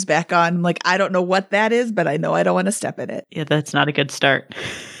my shoes back on. I'm like, I don't know what that is, but I know I don't want to step in it. Yeah, that's not a good start.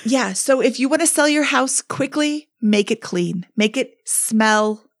 Yeah. So if you want to sell your house quickly, make it clean, make it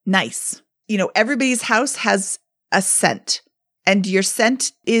smell nice. Everybody's house has a scent, and your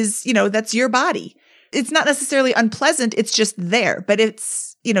scent is, that's your body. It's not necessarily unpleasant. It's just there, but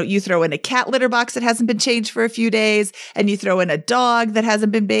it's, you throw in a cat litter box that hasn't been changed for a few days, and you throw in a dog that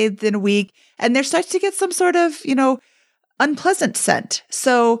hasn't been bathed in a week, and there starts to get some sort of, unpleasant scent.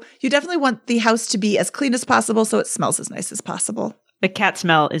 So you definitely want the house to be as clean as possible so it smells as nice as possible. The cat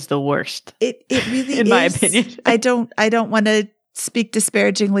smell is the worst. It really is. In my opinion. I don't want to speak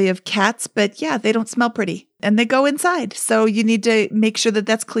disparagingly of cats, but yeah, they don't smell pretty and they go inside. So you need to make sure that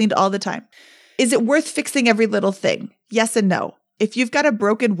that's cleaned all the time. Is it worth fixing every little thing? Yes and no. If you've got a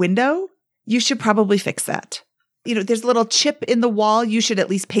broken window, you should probably fix that. There's a little chip in the wall. You should at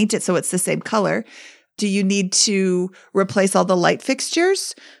least paint it so it's the same color. Do you need to replace all the light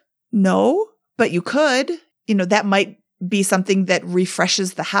fixtures? No, but you could. That might be something that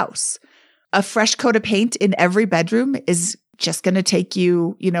refreshes the house. A fresh coat of paint in every bedroom is just going to take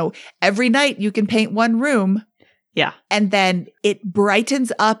you, every night you can paint one room. Yeah. And then it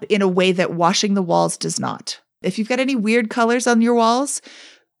brightens up in a way that washing the walls does not. If you've got any weird colors on your walls,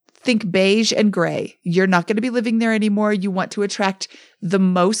 think beige and gray. You're not going to be living there anymore. You want to attract the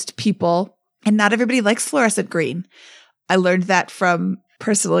most people, and not everybody likes fluorescent green. I learned that from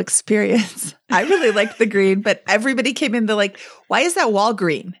personal experience. I really liked the green, but everybody came in, why is that wall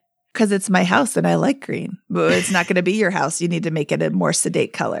green? Because it's my house and I like green. But it's not going to be your house. You need to make it a more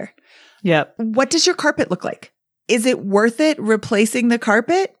sedate color. Yep. What does your carpet look like? Is it worth it replacing the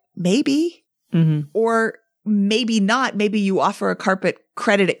carpet? Maybe. Mm-hmm. Or maybe not. Maybe you offer a carpet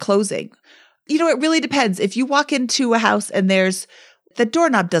credit at closing. It really depends. If you walk into a house and the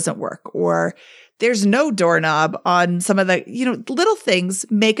doorknob doesn't work, or there's no doorknob on some of the, little things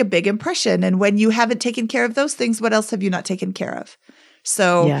make a big impression. And when you haven't taken care of those things, what else have you not taken care of?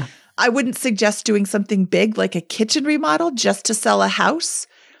 So yeah. I wouldn't suggest doing something big like a kitchen remodel just to sell a house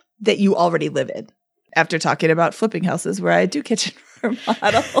that you already live in. After talking about flipping houses where I do kitchen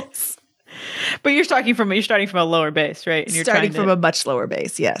remodels. But you're starting from a lower base, right? And you're starting from a much lower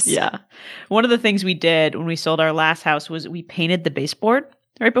base, yes. Yeah. One of the things we did when we sold our last house was we painted the baseboard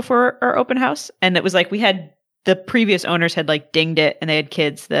right before our open house. And it was we had the previous owners had dinged it, and they had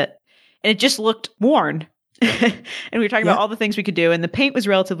kids and it just looked worn. And we were talking about all the things we could do. And the paint was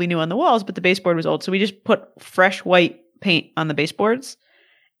relatively new on the walls, but the baseboard was old. So we just put fresh white paint on the baseboards.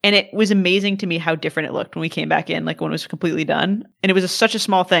 And it was amazing to me how different it looked when we came back in, when it was completely done. And it was such a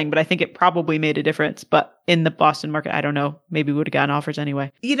small thing, but I think it probably made a difference. But in the Boston market, I don't know. Maybe we would have gotten offers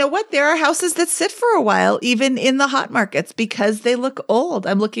anyway. You know what? There are houses that sit for a while, even in the hot markets, because they look old.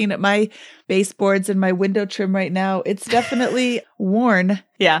 I'm looking at my baseboards and my window trim right now. It's definitely worn.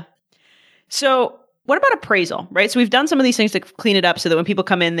 Yeah. So what about appraisal, right? So we've done some of these things to clean it up so that when people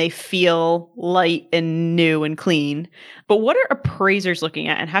come in, they feel light and new and clean. But what are appraisers looking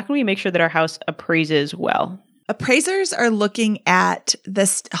at, and how can we make sure that our house appraises well? Appraisers are looking at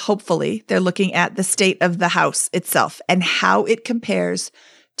this, hopefully, they're looking at the state of the house itself and how it compares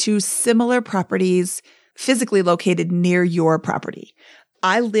to similar properties physically located near your property.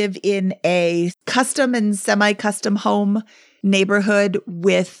 I live in a custom and semi-custom home neighborhood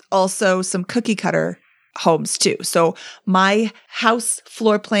with also some cookie cutter homes too. So my house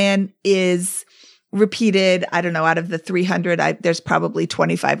floor plan is repeated. I don't know, out of the 300, there's probably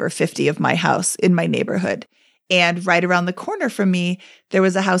 25 or 50 of my house in my neighborhood. And right around the corner from me, there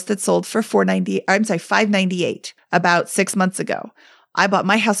was a house that sold for $598 about 6 months ago. I bought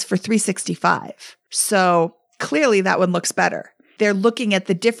my house for $365. So clearly that one looks better. They're looking at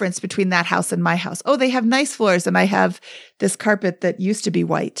the difference between that house and my house. Oh, they have nice floors and I have this carpet that used to be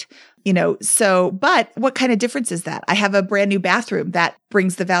white, but what kind of difference is that? I have a brand new bathroom that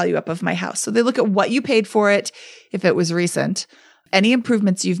brings the value up of my house. So they look at what you paid for it, if it was recent, any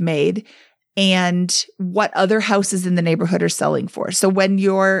improvements you've made, and what other houses in the neighborhood are selling for. So when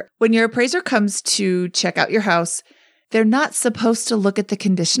your appraiser comes to check out your house, they're not supposed to look at the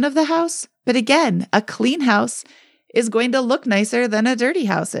condition of the house. But again, a clean house is going to look nicer than a dirty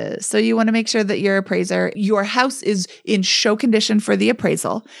house is. So you want to make sure that your house is in show condition for the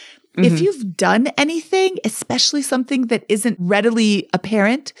appraisal. Mm-hmm. If you've done anything, especially something that isn't readily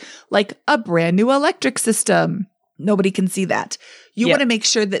apparent, like a brand new electric system, nobody can see that. You want to make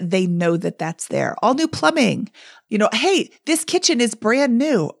sure that they know that that's there. All new plumbing. Hey, this kitchen is brand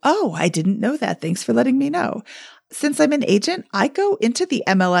new. Oh, I didn't know that. Thanks for letting me know. Since I'm an agent, I go into the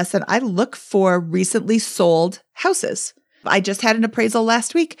MLS and I look for recently sold houses. I just had an appraisal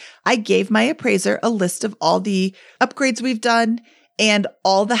last week. I gave my appraiser a list of all the upgrades we've done and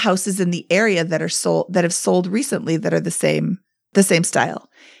all the houses in the area that have sold recently that are the same style.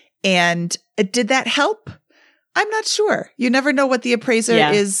 And did that help? I'm not sure. You never know what the appraiser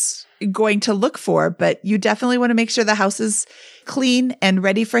is going to look for, but you definitely want to make sure the house is clean and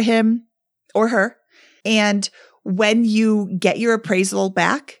ready for him or her. And when you get your appraisal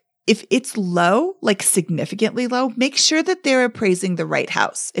back, if it's low, like significantly low, make sure that they're appraising the right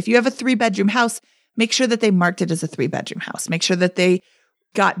house. If you have a 3-bedroom house, make sure that they marked it as a 3-bedroom house. Make sure that they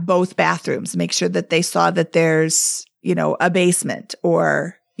got both bathrooms. Make sure that they saw that there's, a basement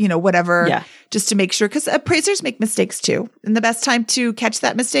or, whatever, just to make sure, because appraisers make mistakes too. And the best time to catch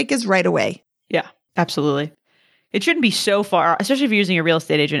that mistake is right away. Yeah, absolutely. It shouldn't be so far, especially if you're using a real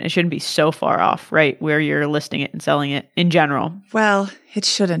estate agent, it shouldn't be so far off, right? Where you're listing it and selling it in general. Well, it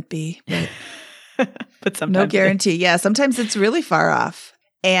shouldn't be. But sometimes no guarantee. Yeah, sometimes it's really far off.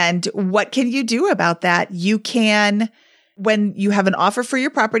 And what can you do about that? You can, when you have an offer for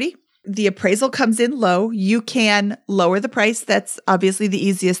your property, the appraisal comes in low, you can lower the price. That's obviously the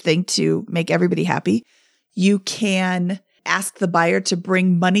easiest thing to make everybody happy. You can ask the buyer to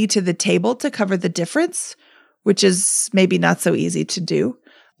bring money to the table to cover the difference, which is maybe not so easy to do.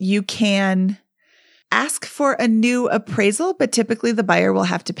 You can ask for a new appraisal, but typically the buyer will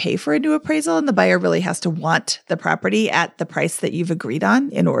have to pay for a new appraisal, and the buyer really has to want the property at the price that you've agreed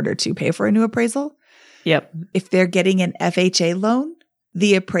on in order to pay for a new appraisal. Yep. If they're getting an FHA loan,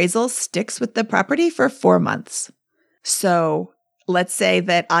 the appraisal sticks with the property for 4 months. So let's say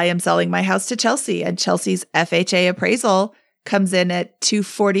that I am selling my house to Chelsea and Chelsea's FHA appraisal comes in at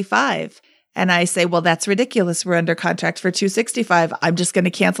 $245. And I say, well, that's ridiculous. We're under contract for $265. I'm just going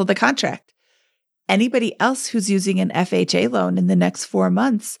to cancel the contract. Anybody else who's using an FHA loan in the next 4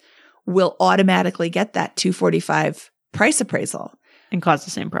 months will automatically get that $245 price appraisal. And cause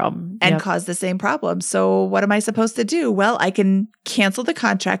the same problem. Cause the same problem. So what am I supposed to do? Well, I can cancel the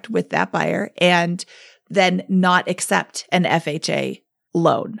contract with that buyer and then not accept an FHA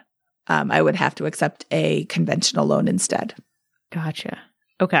loan. I would have to accept a conventional loan instead. Gotcha.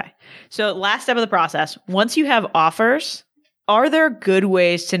 Okay. So last step of the process, once you have offers, are there good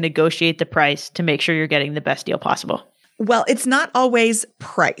ways to negotiate the price to make sure you're getting the best deal possible? Well, it's not always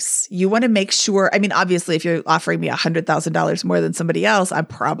price. You want to make sure, obviously, if you're offering me $100,000 more than somebody else, I'm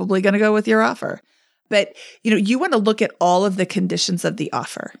probably going to go with your offer. But, you want to look at all of the conditions of the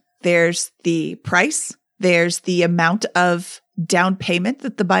offer. There's the price. There's the amount of down payment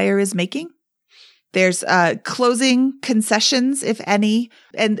that the buyer is making. There's closing concessions, if any.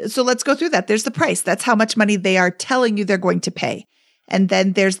 And so let's go through that. There's the price. That's how much money they are telling you they're going to pay. And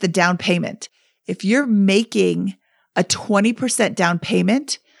then there's the down payment. If you're making a 20% down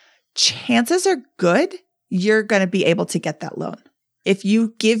payment, chances are good you're going to be able to get that loan. If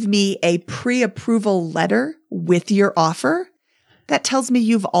you give me a pre-approval letter with your offer, that tells me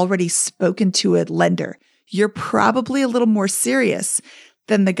you've already spoken to a lender. You're probably a little more serious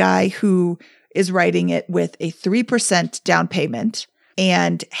than the guy who is writing it with a 3% down payment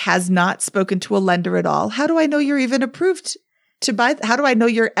and has not spoken to a lender at all. How do I know you're even approved to buy? How do I know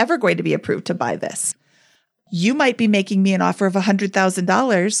you're ever going to be approved to buy this? You might be making me an offer of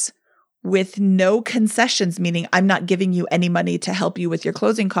 $100,000 with no concessions, meaning I'm not giving you any money to help you with your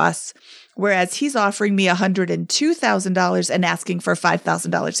closing costs, whereas he's offering me $102,000 and asking for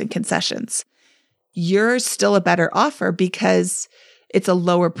 $5,000 in concessions. You're still a better offer because it's a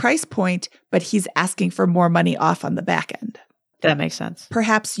lower price point, but he's asking for more money off on the back end. That makes sense.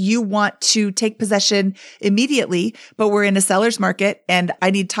 Perhaps you want to take possession immediately, but we're in a seller's market and I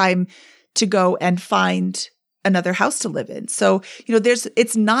need time to go and find another house to live in. So,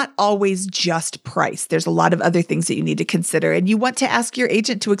 it's not always just price. There's a lot of other things that you need to consider, and you want to ask your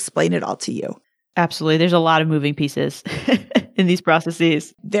agent to explain it all to you. Absolutely. There's a lot of moving pieces in these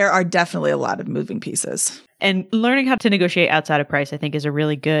processes. There are definitely a lot of moving pieces. And learning how to negotiate outside of price, I think, is a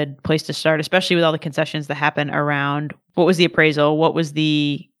really good place to start, especially with all the concessions that happen around what was the appraisal, what was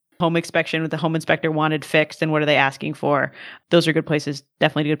the home inspection, what the home inspector wanted fixed, and what are they asking for. Those are good places,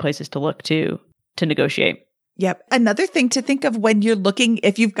 definitely good places to look to negotiate. Yep. Another thing to think of when you're looking,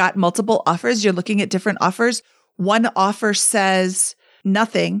 if you've got multiple offers, you're looking at different offers. One offer says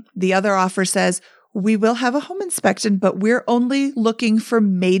nothing. The other offer says, we will have a home inspection, but we're only looking for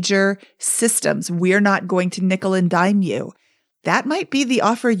major systems. We're not going to nickel and dime you. That might be the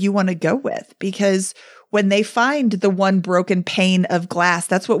offer you want to go with, because when they find the one broken pane of glass,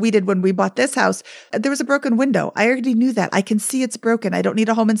 that's what we did when we bought this house. There was a broken window. I already knew that. I can see it's broken. I don't need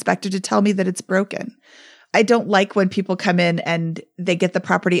a home inspector to tell me that it's broken. I don't like when people come in and they get the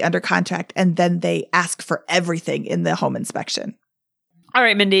property under contract and then they ask for everything in the home inspection. All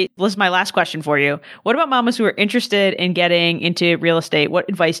right, Mindy, this is my last question for you. What about mamas who are interested in getting into real estate? What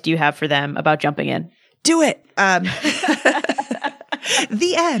advice do you have for them about jumping in? Do it.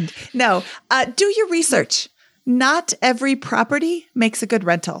 The end. No, do your research. Not every property makes a good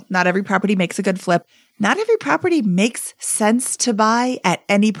rental. Not every property makes a good flip. Not every property makes sense to buy at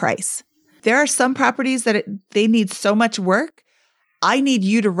any price. There are some properties that they need so much work. I need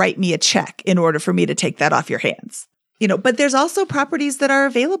you to write me a check in order for me to take that off your hands. But there's also properties that are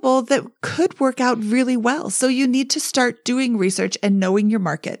available that could work out really well. So you need to start doing research and knowing your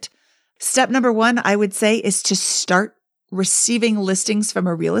market. Step number 1, I would say, is to start receiving listings from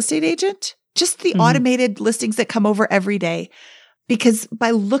a real estate agent, just the automated listings that come over every day. Because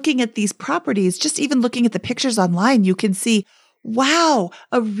by looking at these properties, just even looking at the pictures online, you can see, wow,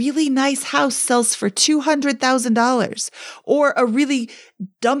 a really nice house sells for $200,000 or a really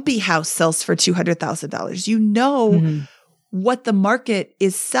dumpy house sells for $200,000. You know what the market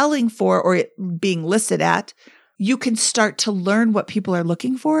is selling for or it being listed at. You can start to learn what people are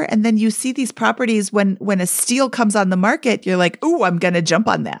looking for. And then you see these properties when a steal comes on the market, you're like, ooh, I'm going to jump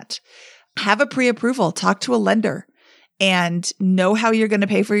on that. Have a pre-approval, talk to a lender, and know how you're going to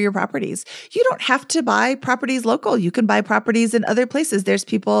pay for your properties. You don't have to buy properties local. You can buy properties in other places. There's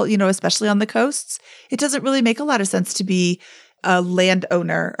people, especially on the coasts. It doesn't really make a lot of sense to be a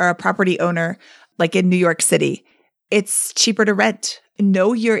landowner or a property owner like in New York City. It's cheaper to rent.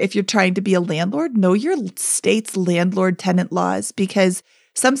 If you're trying to be a landlord, know your state's landlord tenant laws, because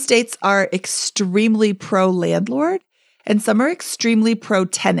some states are extremely pro-landlord and some are extremely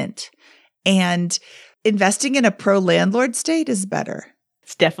pro-tenant. And investing in a pro-landlord state is better.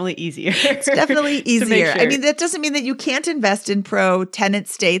 It's definitely easier. It's definitely easier. Sure. I mean, that doesn't mean that you can't invest in pro-tenant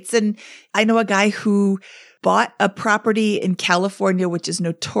states. And I know a guy who bought a property in California, which is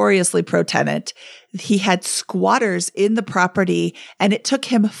notoriously pro-tenant. He had squatters in the property, and it took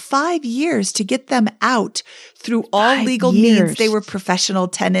him 5 years to get them out through all legal means. They were professional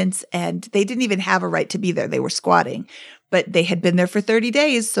tenants, and they didn't even have a right to be there. They were squatting. But they had been there for 30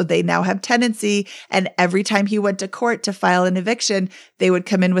 days, so they now have tenancy. And every time he went to court to file an eviction, they would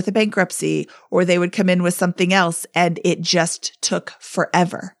come in with a bankruptcy or they would come in with something else. And it just took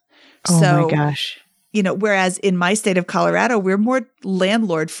forever. Oh my gosh. Whereas in my state of Colorado, we're more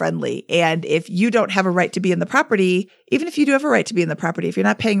landlord friendly. And if you don't have a right to be in the property, even if you do have a right to be in the property, if you're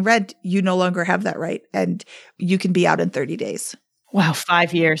not paying rent, you no longer have that right. And you can be out in 30 days. Wow,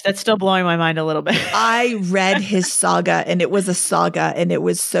 5 years. That's still blowing my mind a little bit. I read his saga, and it was a saga, and it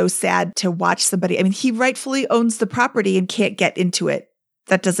was so sad to watch somebody. I mean, he rightfully owns the property and can't get into it.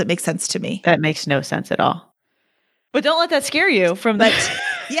 That doesn't make sense to me. That makes no sense at all. But don't let that scare you from that.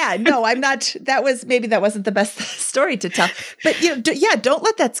 Yeah, no, I'm not. That wasn't the best story to tell. But don't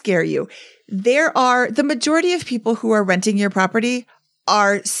let that scare you. The majority of people who are renting your property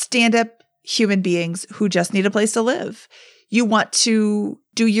are stand-up human beings who just need a place to live. You want to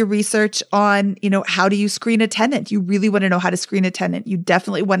do your research on, how do you screen a tenant? You really want to know how to screen a tenant. You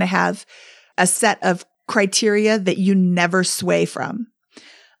definitely want to have a set of criteria that you never sway from.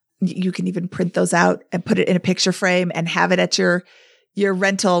 You can even print those out and put it in a picture frame and have it at your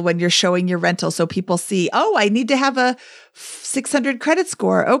rental when you're showing your rental. So people see, oh, I need to have a 600 credit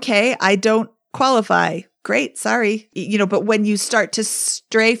score. Okay, I don't qualify. Great, sorry. But when you start to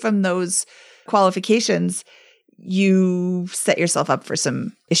stray from those qualifications, you set yourself up for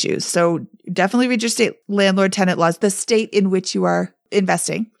some issues. So definitely read your state landlord tenant laws, the state in which you are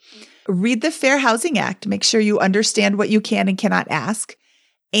investing. Read the Fair Housing Act. Make sure you understand what you can and cannot ask.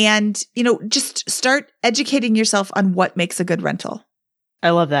 And, just start educating yourself on what makes a good rental.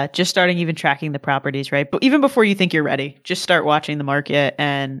 I love that. Just starting even tracking the properties, right? But even before you think you're ready, just start watching the market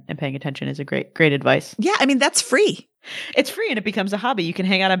and paying attention is a great advice. Yeah. I mean, that's free. It's free and it becomes a hobby. You can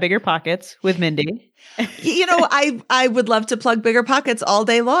hang out on Bigger Pockets with Mindy. I would love to plug Bigger Pockets all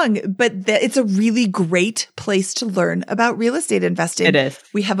day long, but it's a really great place to learn about real estate investing. It is.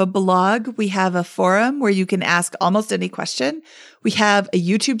 We have a blog. We have a forum where you can ask almost any question. We have a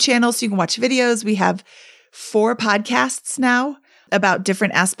YouTube channel so you can watch videos. We have 4 podcasts now about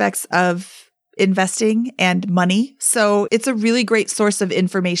different aspects of investing and money. So it's a really great source of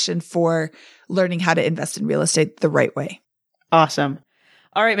information for learning how to invest in real estate the right way. Awesome.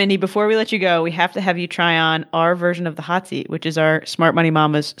 All right, Mindy, before we let you go, we have to have you try on our version of the hot seat, which is our Smart Money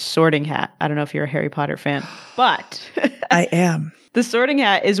Mama's sorting hat. I don't know if you're a Harry Potter fan, but I am. The sorting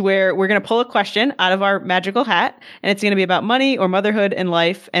hat is where we're going to pull a question out of our magical hat, and it's going to be about money or motherhood and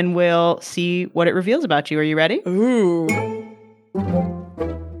life, and we'll see what it reveals about you. Are you ready? Ooh.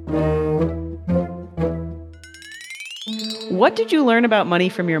 what did you learn about money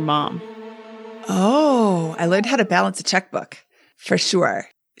from your mom? Oh, I learned how to balance a checkbook, for sure.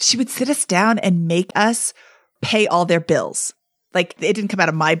 She would sit us down and make us pay all their bills. Like, it didn't come out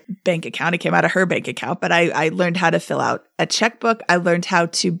of my bank account. It came out of her bank account. But I learned how to fill out a checkbook. I learned how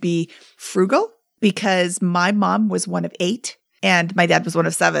to be frugal because my mom was one of 8 and my dad was one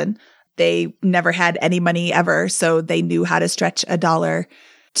of 7. They never had any money ever. So they knew how to stretch a dollar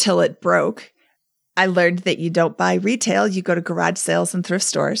till it broke. I learned that you don't buy retail. You go to garage sales and thrift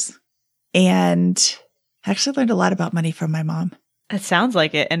stores. And I actually learned a lot about money from my mom. It sounds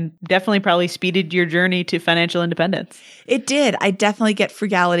like it, and definitely probably speeded your journey to financial independence. It did. I definitely get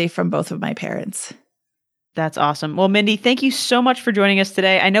frugality from both of my parents. That's awesome. Well, Mindy, thank you so much for joining us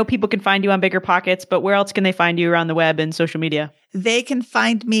today. I know people can find you on Bigger Pockets, but where else can they find you around the web and social media? They can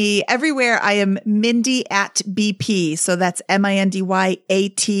find me everywhere. I am Mindy at BP. So that's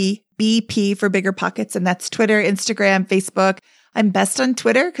MINDYAT BP for Bigger Pockets. And that's Twitter, Instagram, Facebook. I'm best on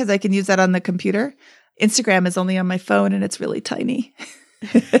Twitter because I can use that on the computer. Instagram is only on my phone and it's really tiny.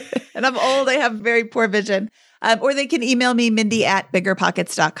 And I'm old. I have very poor vision. Or they can email me, Mindy at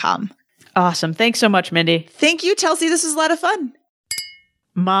biggerpockets.com. Awesome. Thanks so much, Mindy. Thank you, Chelsea. This was a lot of fun.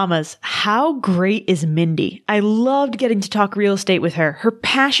 Mamas, how great is Mindy? I loved getting to talk real estate with her. Her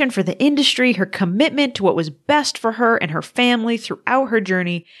passion for the industry, her commitment to what was best for her and her family throughout her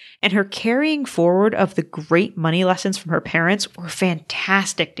journey, and her carrying forward of the great money lessons from her parents were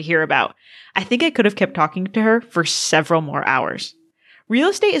fantastic to hear about. I think I could have kept talking to her for several more hours. Real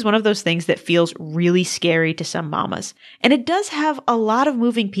estate is one of those things that feels really scary to some mamas, and it does have a lot of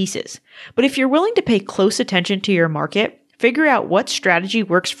moving pieces. But if you're willing to pay close attention to your market, figure out what strategy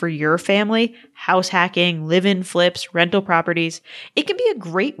works for your family, house hacking, live-in flips, rental properties, it can be a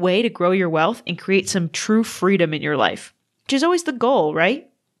great way to grow your wealth and create some true freedom in your life, which is always the goal, right?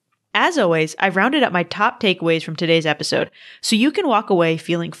 As always, I've rounded up my top takeaways from today's episode, so you can walk away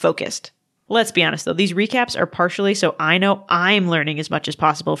feeling focused. Let's be honest though, these recaps are partially so I know I'm learning as much as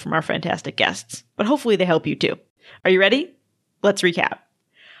possible from our fantastic guests, but hopefully they help you too. Are you ready? Let's recap.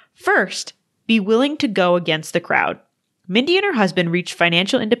 First, be willing to go against the crowd. Mindy and her husband reached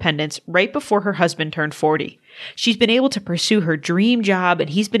financial independence right before her husband turned 40. She's been able to pursue her dream job and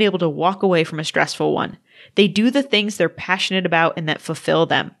he's been able to walk away from a stressful one. They do the things they're passionate about and that fulfill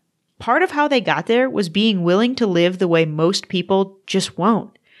them. Part of how they got there was being willing to live the way most people just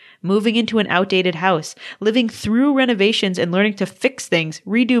won't. Moving into an outdated house, living through renovations and learning to fix things,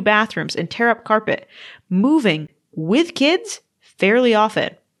 redo bathrooms, and tear up carpet. Moving with kids fairly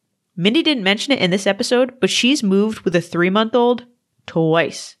often. Mindy didn't mention it in this episode, but she's moved with a 3-month-old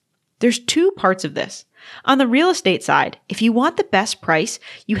twice. There's 2 parts of this. On the real estate side, if you want the best price,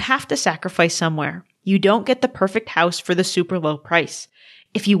 you have to sacrifice somewhere. You don't get the perfect house for the super low price.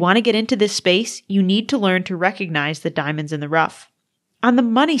 If you want to get into this space, you need to learn to recognize the diamonds in the rough. On the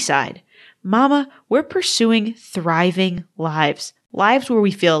money side, mama, we're pursuing thriving lives. Lives where we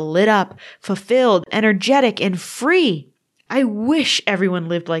feel lit up, fulfilled, energetic, and free. I wish everyone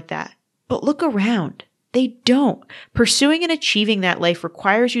lived like that. But look around. They don't. Pursuing and achieving that life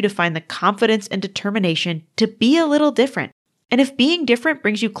requires you to find the confidence and determination to be a little different. And if being different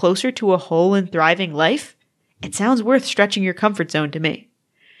brings you closer to a whole and thriving life, it sounds worth stretching your comfort zone to me.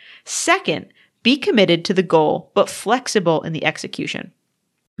 Second, be committed to the goal, but flexible in the execution.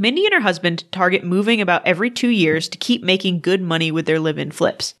 Mindy and her husband target moving about every 2 years to keep making good money with their live-in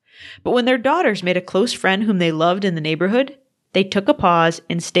flips. But when their daughters made a close friend whom they loved in the neighborhood, they took a pause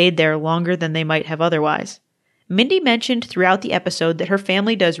and stayed there longer than they might have otherwise. Mindy mentioned throughout the episode that her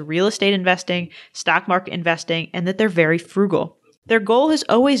family does real estate investing, stock market investing, and that they're very frugal. Their goal has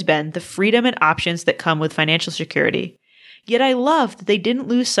always been the freedom and options that come with financial security. Yet I love that they didn't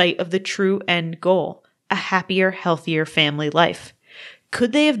lose sight of the true end goal, a happier, healthier family life.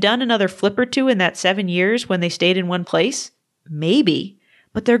 Could they have done another flip or 2 in that 7 years when they stayed in one place? Maybe.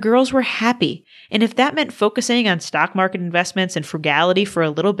 But their girls were happy. And if that meant focusing on stock market investments and frugality for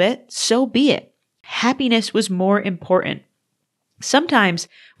a little bit, so be it. Happiness was more important. Sometimes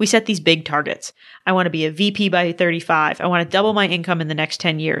we set these big targets. I want to be a VP by 35. I want to double my income in the next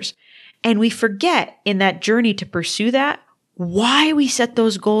 10 years. And we forget in that journey to pursue that why we set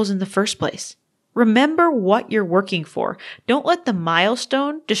those goals in the first place. Remember what you're working for. Don't let the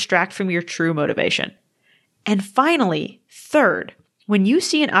milestone distract from your true motivation. And finally, third, when you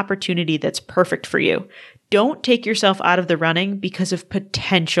see an opportunity that's perfect for you, don't take yourself out of the running because of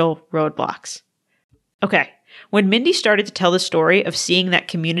potential roadblocks. Okay, when Mindy started to tell the story of seeing that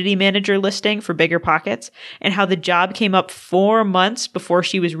community manager listing for Bigger Pockets and how the job came up 4 months before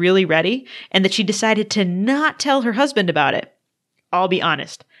she was really ready and that she decided to not tell her husband about it, I'll be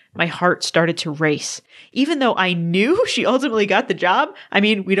honest, my heart started to race. Even though I knew she ultimately got the job, I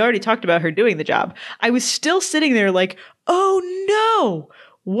mean, we'd already talked about her doing the job, I was still sitting there like, oh no!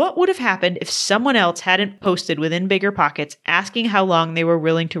 What would have happened if someone else hadn't posted within BiggerPockets asking how long they were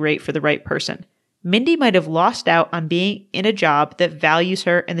willing to wait for the right person? Mindy might have lost out on being in a job that values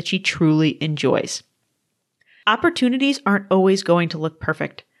her and that she truly enjoys. Opportunities aren't always going to look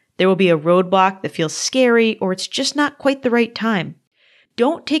perfect. There will be a roadblock that feels scary, or it's just not quite the right time.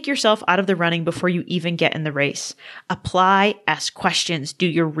 Don't take yourself out of the running before you even get in the race. Apply, ask questions, do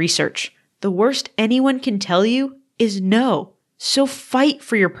your research. The worst anyone can tell you is no. So fight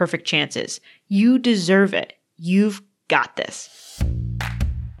for your perfect chances. You deserve it. You've got this.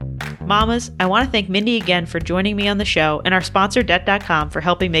 Mamas, I want to thank Mindy again for joining me on the show and our sponsor, Debt.com, for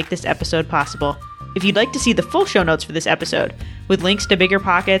helping make this episode possible. If you'd like to see the full show notes for this episode, with links to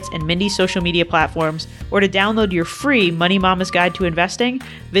BiggerPockets and Mindy's social media platforms, or to download your free Money Mamas Guide to Investing,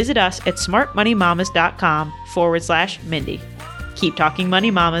 visit us at smartmoneymamas.com/Mindy. Keep talking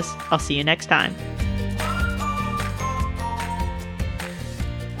money, mamas. I'll see you next time.